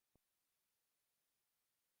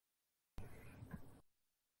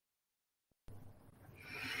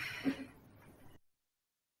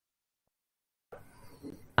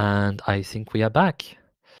 And I think we are back.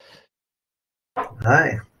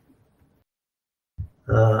 Hi.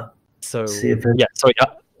 So, see if yeah, sorry.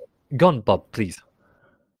 Go on, Bob, please.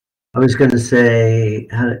 I was going to say,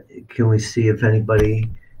 can we see if anybody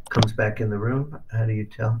comes back in the room? How do you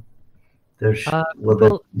tell? There's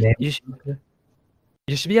Well, you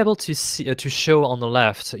should be able to see to show on the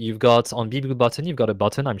left. You've got on BB button. You've got a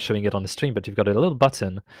button. I'm showing it on the stream, but you've got a little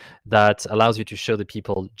button that allows you to show the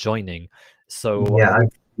people joining. So yeah, we've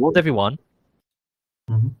told everyone.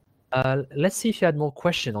 Mm-hmm. Let's see if you had more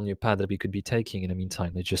question on your pad that we could be taking in the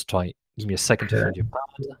meantime. Let's just try. Give me a second to find your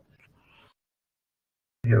pad.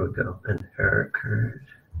 Here we go. An error occurred.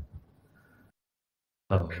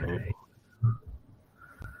 Oh. Okay.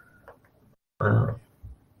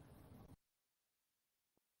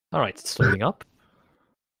 All right, it's loading up.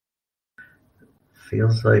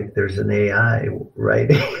 Feels like there's an AI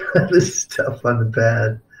writing this stuff on the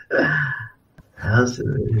pad. How's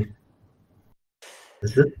it?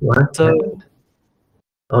 Is this one? So,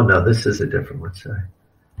 Oh no, this is a different one. Sorry.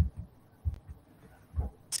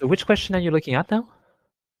 so which question are you looking at now?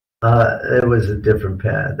 It was a different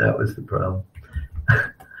pad. That was the problem.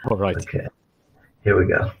 All right. Okay, here we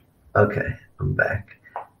go. Okay, I'm back.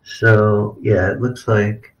 So yeah, it looks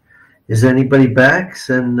like. Is anybody back?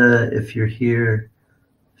 Send if you're here.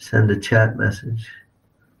 Send a chat message.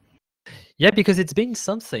 Yeah, because it's been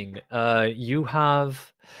something. You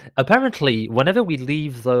have apparently, whenever we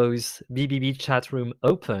leave those BBB chat room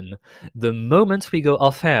open, the moment we go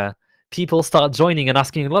off air, people start joining and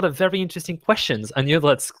asking a lot of very interesting questions. And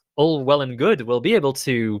that's all well and good. We'll be able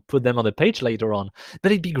to put them on the page later on.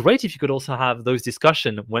 But it'd be great if you could also have those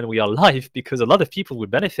discussions when we are live, because a lot of people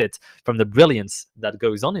would benefit from the brilliance that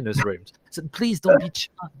goes on in those rooms. So please don't be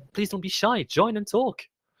please don't be shy. Join and talk.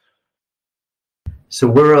 So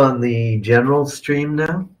we're on the general stream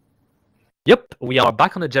now. Yep, we are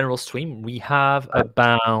back on the general stream. We have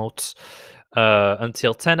about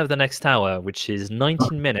until 10 of the next hour, which is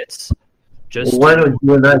 19 minutes. Just Why don't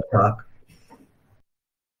you and I talk?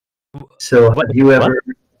 So have you ever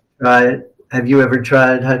tried? Have you ever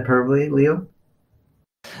tried Hyperbole, Leo?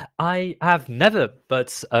 I have never,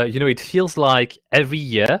 but it feels like every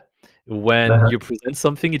year when you present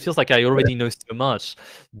something, it feels like I already know so much,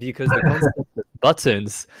 because the concept of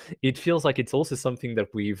buttons, it feels like it's also something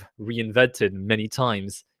that we've reinvented many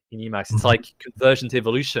times in Emacs. It's like convergent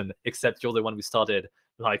evolution, except you're the one who started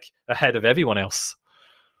like ahead of everyone else.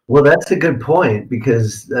 Well, that's a good point,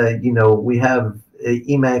 because we have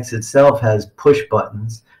Emacs itself has push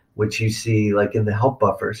buttons, which you see like in the help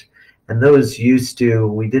buffers, and those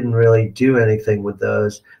we didn't really do anything with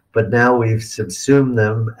those, but now we've subsumed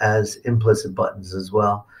them as implicit buttons as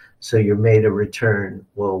well. So your made a return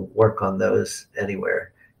will work on those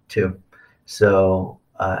anywhere too. So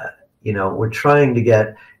we're trying to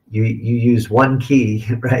get you use one key,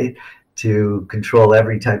 right, to control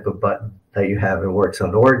every type of button that you have. It works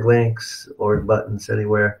on org links, org buttons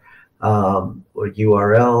anywhere, or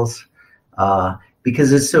URLs,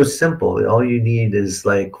 because it's so simple. All you need is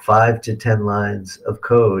like 5 to 10 lines of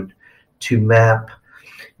code to map.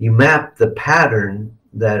 You map the pattern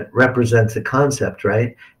that represents a concept,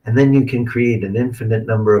 right? And then you can create an infinite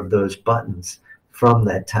number of those buttons from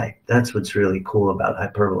that type. That's what's really cool about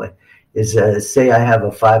Hyperbole. Is say I have a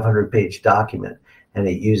 500-page document, and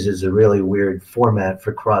it uses a really weird format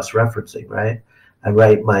for cross-referencing, right? I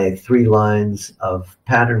write my 3 lines of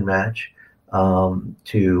pattern match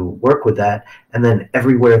to work with that, and then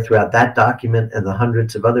everywhere throughout that document and the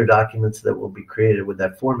hundreds of other documents that will be created with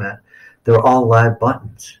that format, they're all live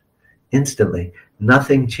buttons instantly.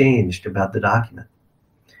 Nothing changed about the document.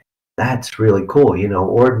 That's really cool.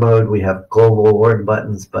 Org mode, we have global org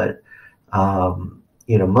buttons, but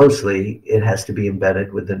mostly it has to be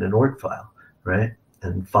embedded within an org file, right?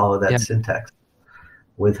 And follow that syntax.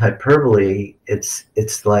 With Hyperbole, it's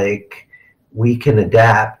like we can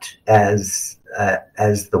adapt as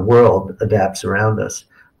the world adapts around us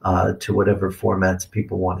to whatever formats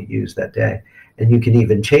people want to use that day. And you can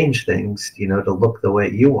even change things, to look the way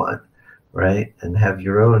you want, right? And have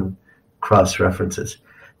your own cross references.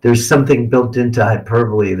 There's something built into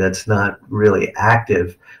Hyperbole that's not really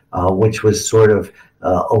active, which was sort of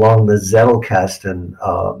along the Zettelkasten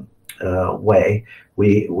way.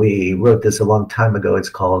 We wrote this a long time ago. It's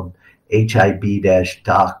called hib-doc.el,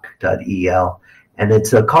 and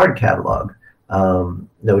it's a card catalog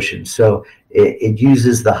notion. So it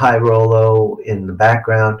uses the high Rolo in the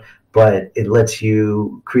background, but it lets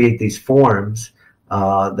you create these forms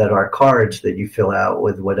that are cards that you fill out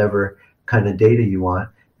with whatever kind of data you want,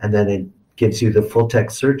 and then it gives you the full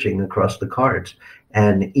text searching across the cards.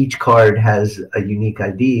 And each card has a unique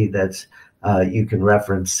ID that's you can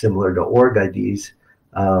reference, similar to org IDs,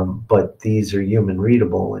 but these are human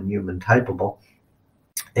readable and human typable.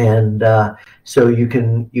 And so you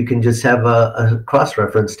can just have a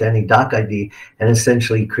cross-reference to any doc ID and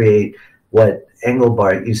essentially create what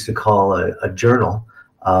Engelbart used to call a journal,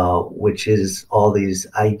 which is all these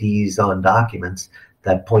IDs on documents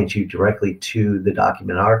that point you directly to the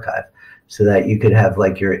document archive, so that you could have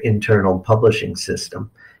like your internal publishing system.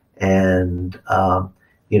 And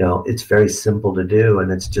it's very simple to do,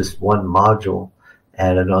 and it's just one module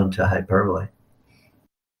added onto Hyperbole.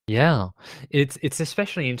 Yeah, it's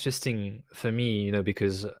especially interesting for me,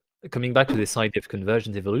 because coming back to this idea of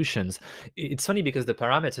convergent evolutions, it's funny because the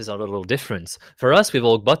parameters are a little different. For us with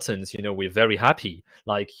org buttons, we're very happy.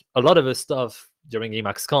 Like a lot of the stuff during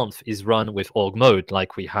EmacsConf is run with org mode.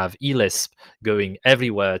 Like we have elisp going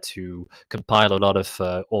everywhere to compile a lot of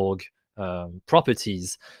org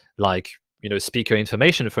properties, like speaker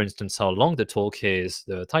information, for instance, how long the talk is,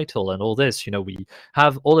 the title, and all this. We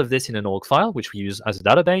have all of this in an org file, which we use as a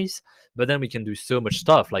database. But then we can do so much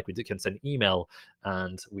stuff, like we can send email,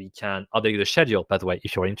 and we can update the schedule. By the way,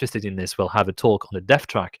 if you're interested in this, we'll have a talk on the dev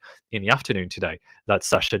track in the afternoon today that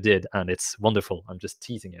Sasha did, and it's wonderful. I'm just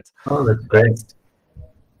teasing it. Oh, that's great.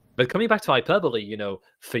 But coming back to Hyperbole,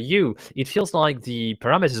 for you, it feels like the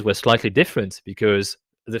parameters were slightly different, because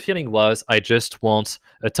the feeling was, I just want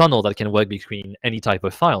a tunnel that can work between any type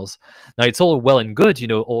of files. Now, it's all well and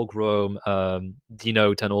good, org roam,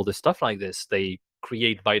 denote, and all this stuff like this. They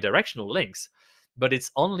create bidirectional links, but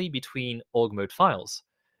it's only between org mode files.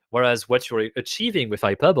 Whereas what you're achieving with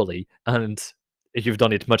Hyperbole, and you've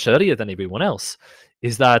done it much earlier than everyone else,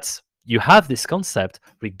 is that you have this concept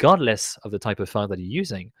regardless of the type of file that you're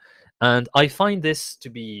using. And I find this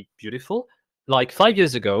to be beautiful. Like 5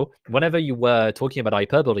 years ago, whenever you were talking about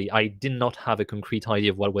Hyperbole, I did not have a concrete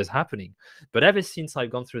idea of what was happening. But ever since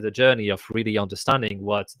I've gone through the journey of really understanding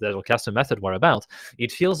what the Orchestra method were about,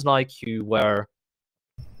 it feels like you were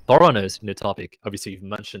foreigners in the topic. Obviously, you've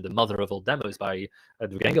mentioned the mother of all demos by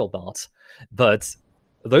Engelbart, but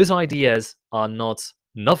those ideas are not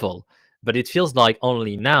novel. But it feels like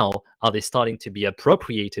only now are they starting to be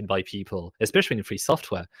appropriated by people, especially in free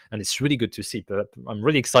software. And it's really good to see. But I'm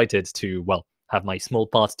really excited to, have my small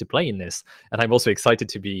part to play in this. And I'm also excited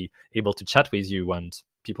to be able to chat with you and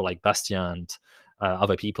people like Bastien and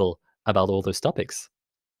other people about all those topics.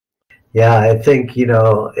 Yeah, I think,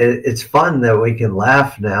 it's fun that we can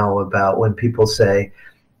laugh now about when people say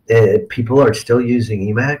people are still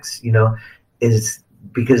using Emacs, is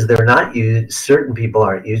because they're not certain people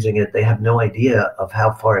aren't using it. They have no idea of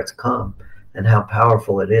how far it's come and how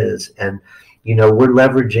powerful it is. And we're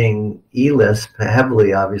leveraging eLisp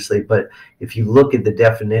heavily, obviously, but if you look at the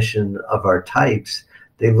definition of our types,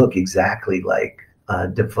 they look exactly like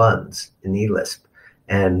defunds in eLisp.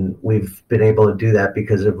 And we've been able to do that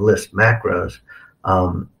because of Lisp macros.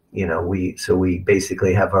 We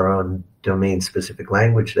basically have our own domain-specific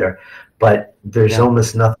language there, but there's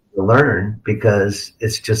almost nothing to learn because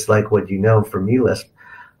it's just like what you know from eLisp.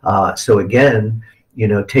 So again,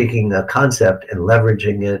 taking a concept and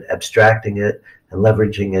leveraging it, abstracting it, and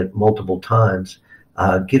leveraging it multiple times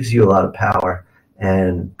gives you a lot of power.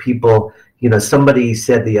 And people, somebody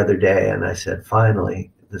said the other day, and I said,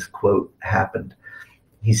 finally, this quote happened.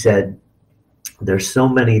 He said, there's so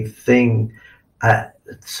many things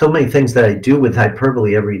that I do with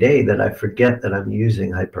Hyperbole every day that I forget that I'm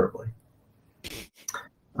using Hyperbole.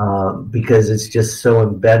 Because it's just so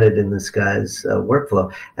embedded in this guy's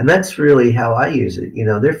workflow. And that's really how I use it.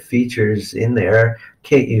 There are features in there,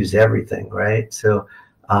 can't use everything, right? So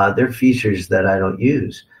there are features that I don't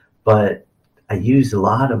use, but I use a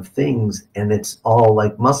lot of things, and it's all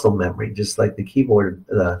like muscle memory, just like the keyboard,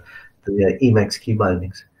 the Emacs key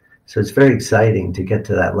bindings. So it's very exciting to get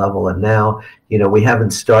to that level. And now, we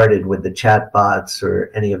haven't started with the chat bots or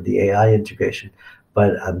any of the AI integration,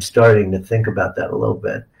 but I'm starting to think about that a little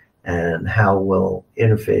bit and how we'll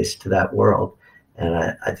interface to that world.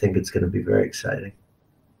 And I think it's going to be very exciting.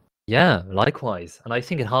 Yeah, likewise. And I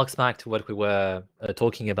think it harks back to what we were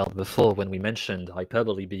talking about before when we mentioned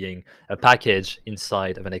Hyperbole being a package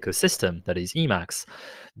inside of an ecosystem that is Emacs.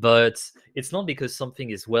 But it's not because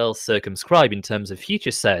something is well circumscribed in terms of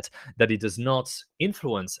feature set that it does not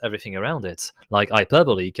influence everything around it. Like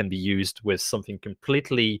Hyperbole can be used with something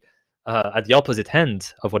completely at the opposite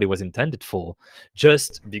end of what it was intended for,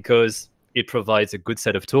 just because it provides a good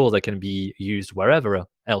set of tools that can be used wherever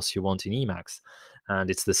else you want in Emacs. And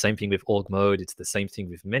it's the same thing with org mode. It's the same thing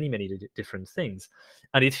with many, many different things.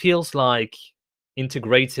 And it feels like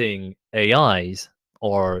integrating AIs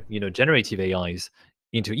or generative AIs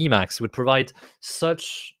into Emacs would provide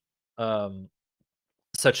such a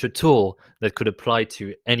tool that could apply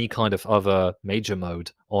to any kind of other major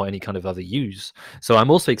mode or any kind of other use. So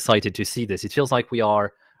I'm also excited to see this. It feels like we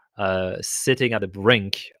are sitting at the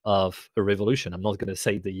brink of a revolution. I'm not going to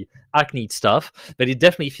say the hackneyed stuff, but it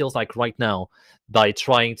definitely feels like right now, by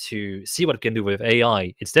trying to see what we can do with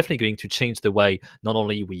AI, it's definitely going to change the way not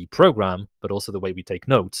only we program, but also the way we take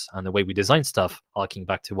notes and the way we design stuff, harking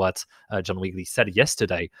back to what John Wigley said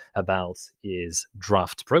yesterday about his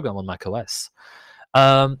draft program on macOS.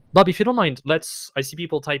 Bob, if you don't mind, I see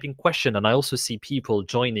people typing question, and I also see people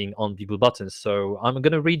joining on Google buttons. So I'm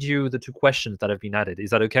going to read you the 2 questions that have been added. Is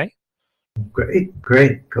that okay?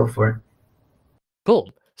 Great. Go for it.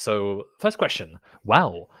 Cool. So first question.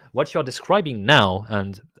 Wow, what you're describing now,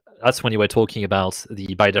 and that's when you were talking about the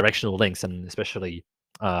bidirectional links, and especially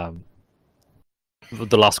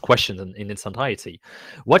the last question in its entirety.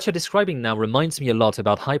 What you're describing now reminds me a lot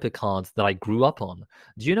about HyperCard that I grew up on.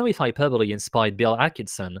 Do you know if Hyperbole inspired Bill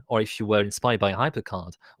Atkinson, or if you were inspired by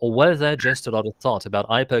HyperCard, or were there just a lot of thought about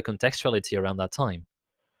hypercontextuality around that time?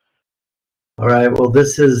 All right. Well,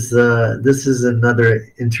 this is another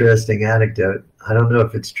interesting anecdote. I don't know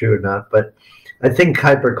if it's true or not, but I think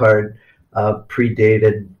HyperCard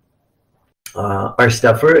predated our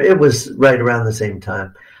stuff, or it was right around the same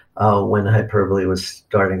time when Hyperbole was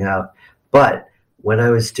starting out. But when I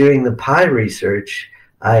was doing the Pi research,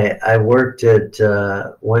 I worked at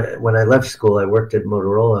when I left school, I worked at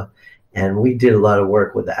Motorola, and we did a lot of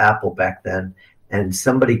work with Apple back then. And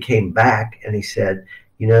somebody came back and he said,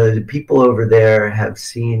 you know, the people over there have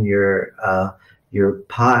seen your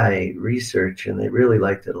Pi research, and they really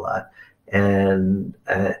liked it a lot. And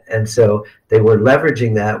so they were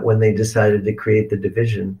leveraging that when they decided to create the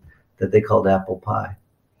division that they called Apple Pi,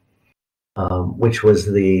 which was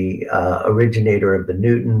the originator of the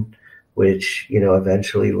Newton, which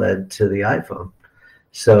eventually led to the iPhone.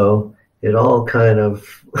 So it all kind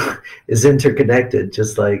of is interconnected,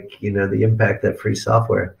 just like the impact that free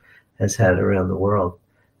software has had around the world.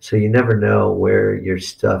 So you never know where your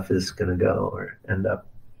stuff is going to go or end up.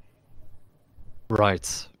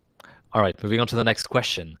 Right. All right, moving on to the next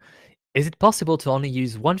question. Is it possible to only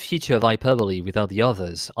use one feature of Hyperbole without the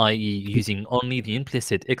others, i.e. using only the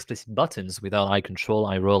explicit buttons without iControl,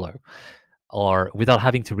 iRoller, or without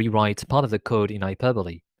having to rewrite part of the code in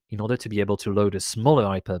Hyperbole in order to be able to load a smaller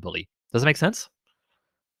Hyperbole? Does that make sense?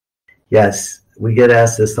 Yes, we get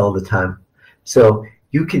asked this all the time. So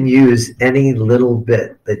you can use any little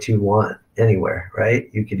bit that you want anywhere, right?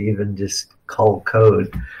 You could even just call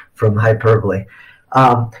code from Hyperbole.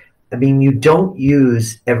 I mean, you don't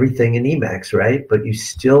use everything in Emacs, right? But you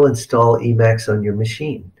still install Emacs on your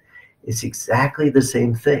machine. It's exactly the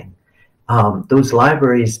same thing. Those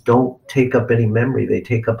libraries don't take up any memory. They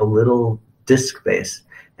take up a little disk space,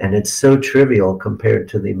 and it's so trivial compared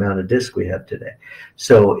to the amount of disk we have today.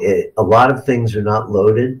 So a lot of things are not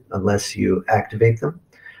loaded unless you activate them.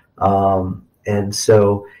 And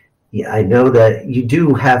so yeah, I know that you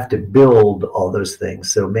do have to build all those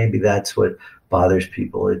things. So maybe that's what bothers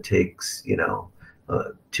people. It takes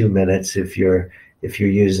 2 minutes if you're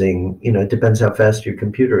using, it depends how fast your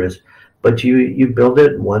computer is. But you build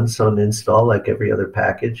it once on install like every other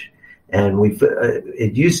package. And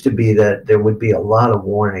it used to be that there would be a lot of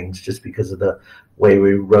warnings just because of the way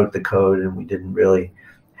we wrote the code, and we didn't really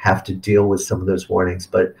have to deal with some of those warnings.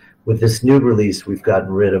 But with this new release, we've gotten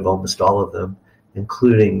rid of almost all of them,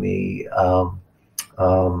 including the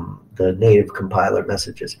native compiler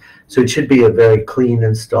messages. So it should be a very clean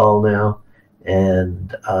install now,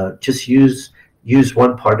 and just use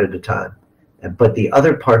one part at a time. But the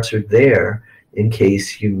other parts are there in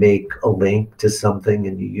case you make a link to something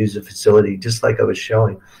and you use a facility, just like I was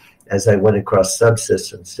showing as I went across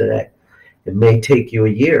subsystems today. It may take you a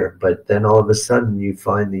year, but then all of a sudden you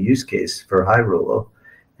find the use case for Hyrulo,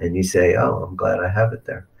 and you say, oh, I'm glad I have it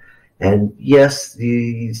there. And yes,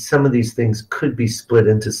 some of these things could be split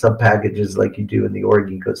into sub-packages like you do in the org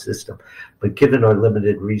ecosystem. But given our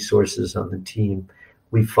limited resources on the team,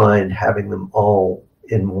 we find having them all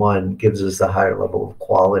in one gives us a higher level of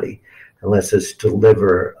quality and lets us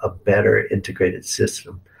deliver a better integrated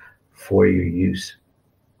system for your use.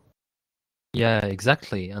 Yeah,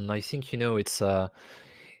 exactly. And I think it's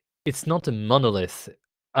not a monolith.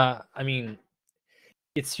 I mean,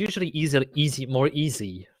 it's usually more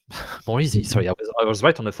easy. Sorry, I was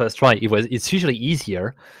right on the first try. It's usually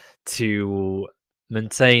easier to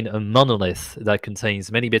maintain a monolith that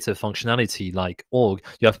contains many bits of functionality like org.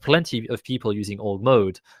 You have plenty of people using org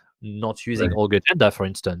mode, not using Right. org agenda, for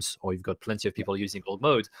instance, or you've got plenty of people using org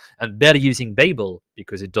mode and barely using Babel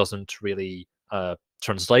because it doesn't really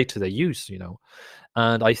translate to their use.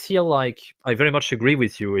 And I feel like I very much agree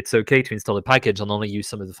with you. It's okay to install a package and only use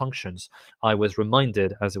some of the functions. I was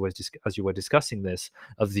reminded, as you were discussing this,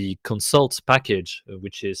 of the consult package,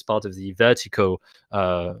 which is part of the Vertigo,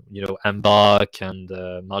 Embark and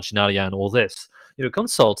Marginalia and all this.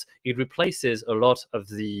 Consult, it replaces a lot of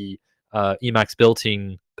the Emacs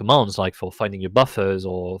built-in commands, like for finding your buffers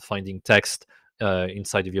or finding text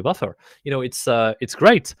inside of your buffer. It's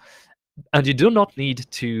great. And you do not need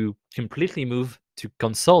to completely move to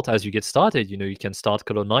consult as you get started. You can start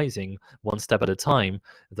colonizing one step at a time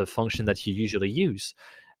the function that you usually use.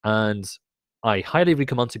 And I highly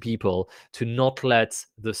recommend to people to not let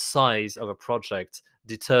the size of a project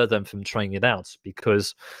deter them from trying it out.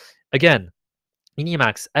 Because, again, in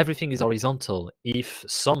Emacs, everything is horizontal. If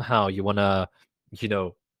somehow you want to, you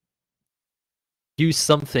know, use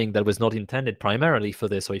something that was not intended primarily for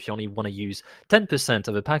this, or if you only want to use 10%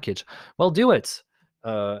 of a package, well, do it.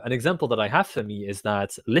 An example that I have for me is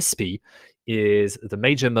that Lispy is the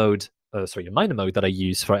major mode, sorry, a minor mode that I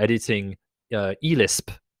use for editing eLisp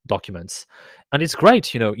documents. And it's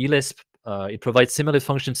great, you know, eLisp, it provides similar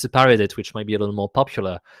functions to Paradit, which might be a little more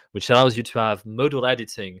popular, which allows you to have modal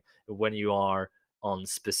editing when you are on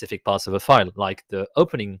specific parts of a file, like the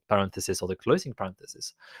opening parenthesis or the closing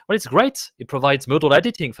parenthesis. Well, it's great. It provides modal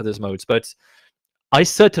editing for those modes, but I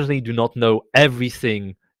certainly do not know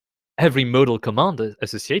everything, every modal command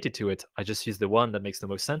associated to it. I just use the one that makes the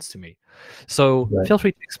most sense to me. So Right. feel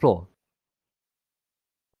free to explore.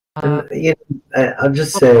 And I'll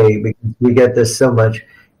just say, because we get this so much,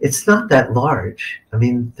 it's not that large. I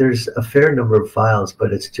mean, there's a fair number of files,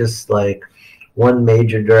 but it's just like one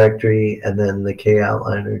major directory and then the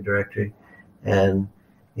K-outliner directory. And,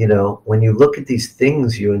 you know, when you look at these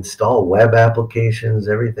things, you install web applications,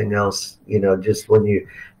 everything else, you know, just when you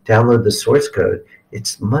download the source code,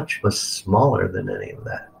 it's much, much smaller than any of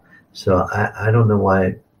that. So I don't know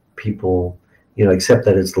why people, you know, except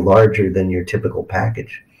that it's larger than your typical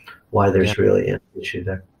package, why there's really an issue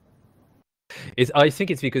there. I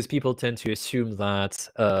think it's because people tend to assume that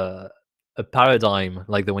a paradigm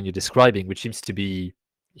like the one you're describing, which seems to be,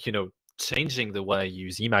 you know, changing the way you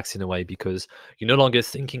use Emacs in a way, because you're no longer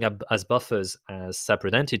thinking as buffers as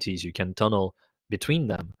separate entities. You can tunnel between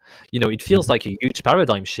them. You know, it feels like a huge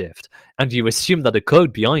paradigm shift, and you assume that the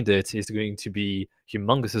code behind it is going to be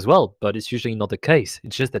humongous as well, but it's usually not the case.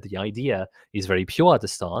 It's just that the idea is very pure at the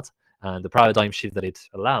start, and the paradigm shift that it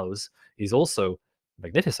allows is also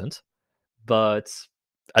magnificent. But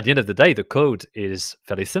at the end of the day, the code is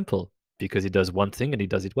fairly simple because it does one thing and it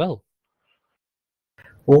does it well.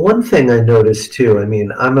 Well, one thing I noticed too, I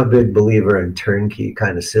mean, I'm a big believer in turnkey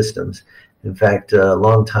kind of systems. In fact, a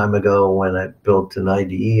long time ago when I built an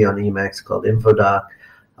IDE on Emacs called InfoDoc,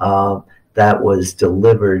 that was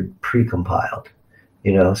delivered pre-compiled,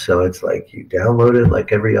 you know, so it's like you download it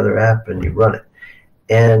like every other app and you run it.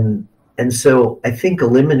 And so I think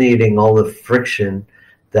eliminating all the friction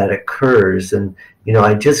that occurs, and, you know,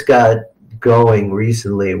 I just got going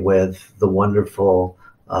recently with the wonderful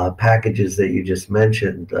packages that you just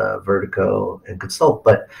mentioned, Vertigo and Consult,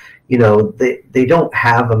 but you know, they don't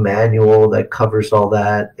have a manual that covers all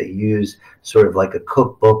that. They use sort of like a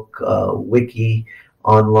cookbook wiki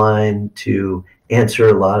online to answer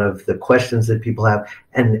a lot of the questions that people have,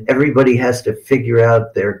 and everybody has to figure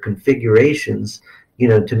out their configurations, you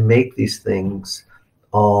know, to make these things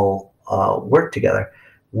all work together.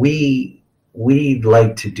 We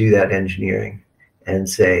like to do that engineering and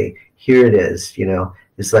say, here it is, you know.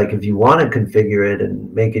 It's like if you want to configure it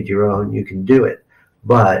and make it your own, you can do it.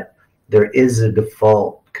 But there is a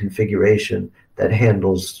default configuration that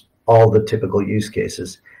handles all the typical use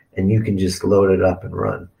cases, and you can just load it up and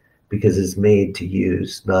run because it's made to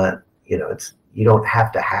use, not, you know, it's, you don't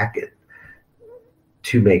have to hack it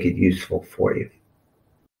to make it useful for you.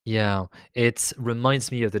 Yeah, it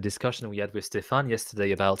reminds me of the discussion we had with Stefan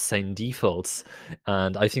yesterday about sane defaults.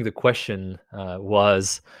 And I think the question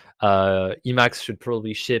was, Emacs should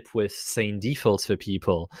probably ship with sane defaults for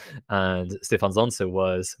people. And Stefan's answer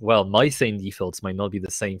was, well, my sane defaults might not be the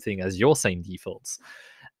same thing as your sane defaults.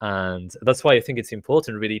 And that's why I think it's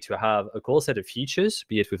important really to have a core set of features,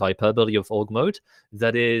 be it with Hyperbole of org mode,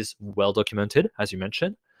 that is well documented, as you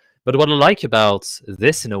mentioned. But what I like about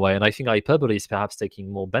this in a way, and I think Hyperbole is perhaps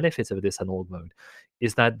taking more benefits of this than org mode,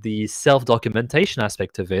 is that the self-documentation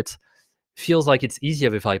aspect of it feels like it's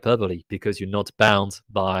easier with Hyperbole because you're not bound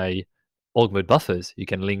by org mode buffers. You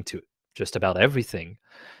can link to just about everything.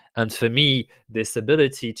 And for me, this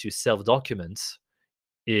ability to self-document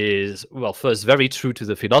is, well, first, very true to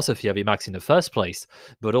the philosophy of Emacs in the first place,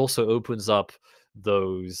 but also opens up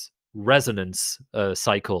those resonance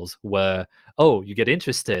cycles where, oh, you get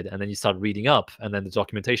interested and then you start reading up, and then the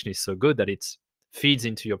documentation is so good that it feeds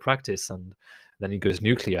into your practice, and then it goes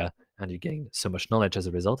nuclear and you gain so much knowledge as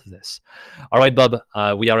a result of this. All right, Bob,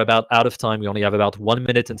 we are about out of time. We only have about 1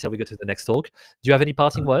 minute until we go to the next talk. Do you have any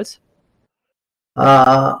parting words?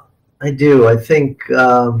 I do. I think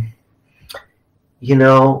you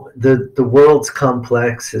know, the world's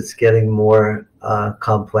complex. It's getting more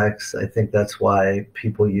complex. I think that's why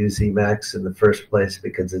people use Emacs in the first place,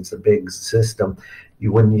 because it's a big system.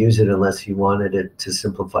 You wouldn't use it unless you wanted it to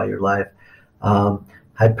simplify your life.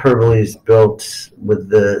 Hyperbole is built with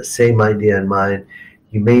the same idea in mind.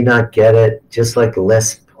 You may not get it, just like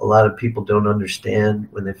Lisp. A lot of people don't understand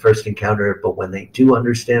when they first encounter it, but when they do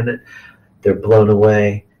understand it, they're blown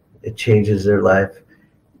away. It changes their life.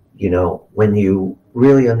 when you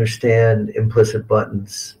really understand implicit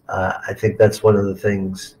buttons, I think that's one of the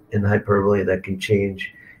things in Hyperbole that can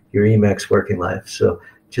change your Emacs working life. So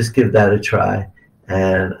just give that a try,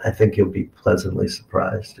 and I think you'll be pleasantly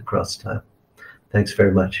surprised across time. Thanks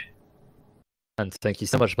very much. And thank you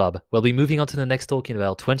so much, Bob. We'll be moving on to the next talk in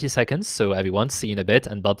about 20 seconds. So everyone, see you in a bit.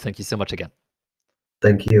 And Bob, thank you so much again.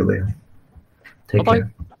 Thank you, Leo. Take Bye-bye.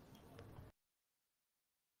 care.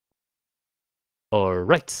 All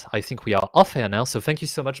right, I think we are off air now. So thank you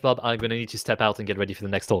so much, Bob. I'm going to need to step out and get ready for the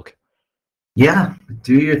next talk. Yeah,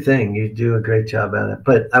 do your thing. You do a great job at it.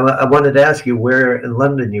 But I wanted to ask you where in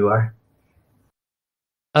London you are.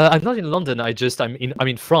 I'm not in London. I'm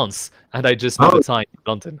in France, and I just spent the time in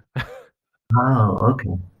London. Oh, okay.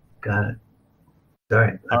 Got it. All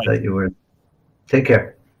right. I thought you were. Take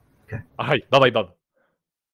care. All right. Bye-bye, Bob.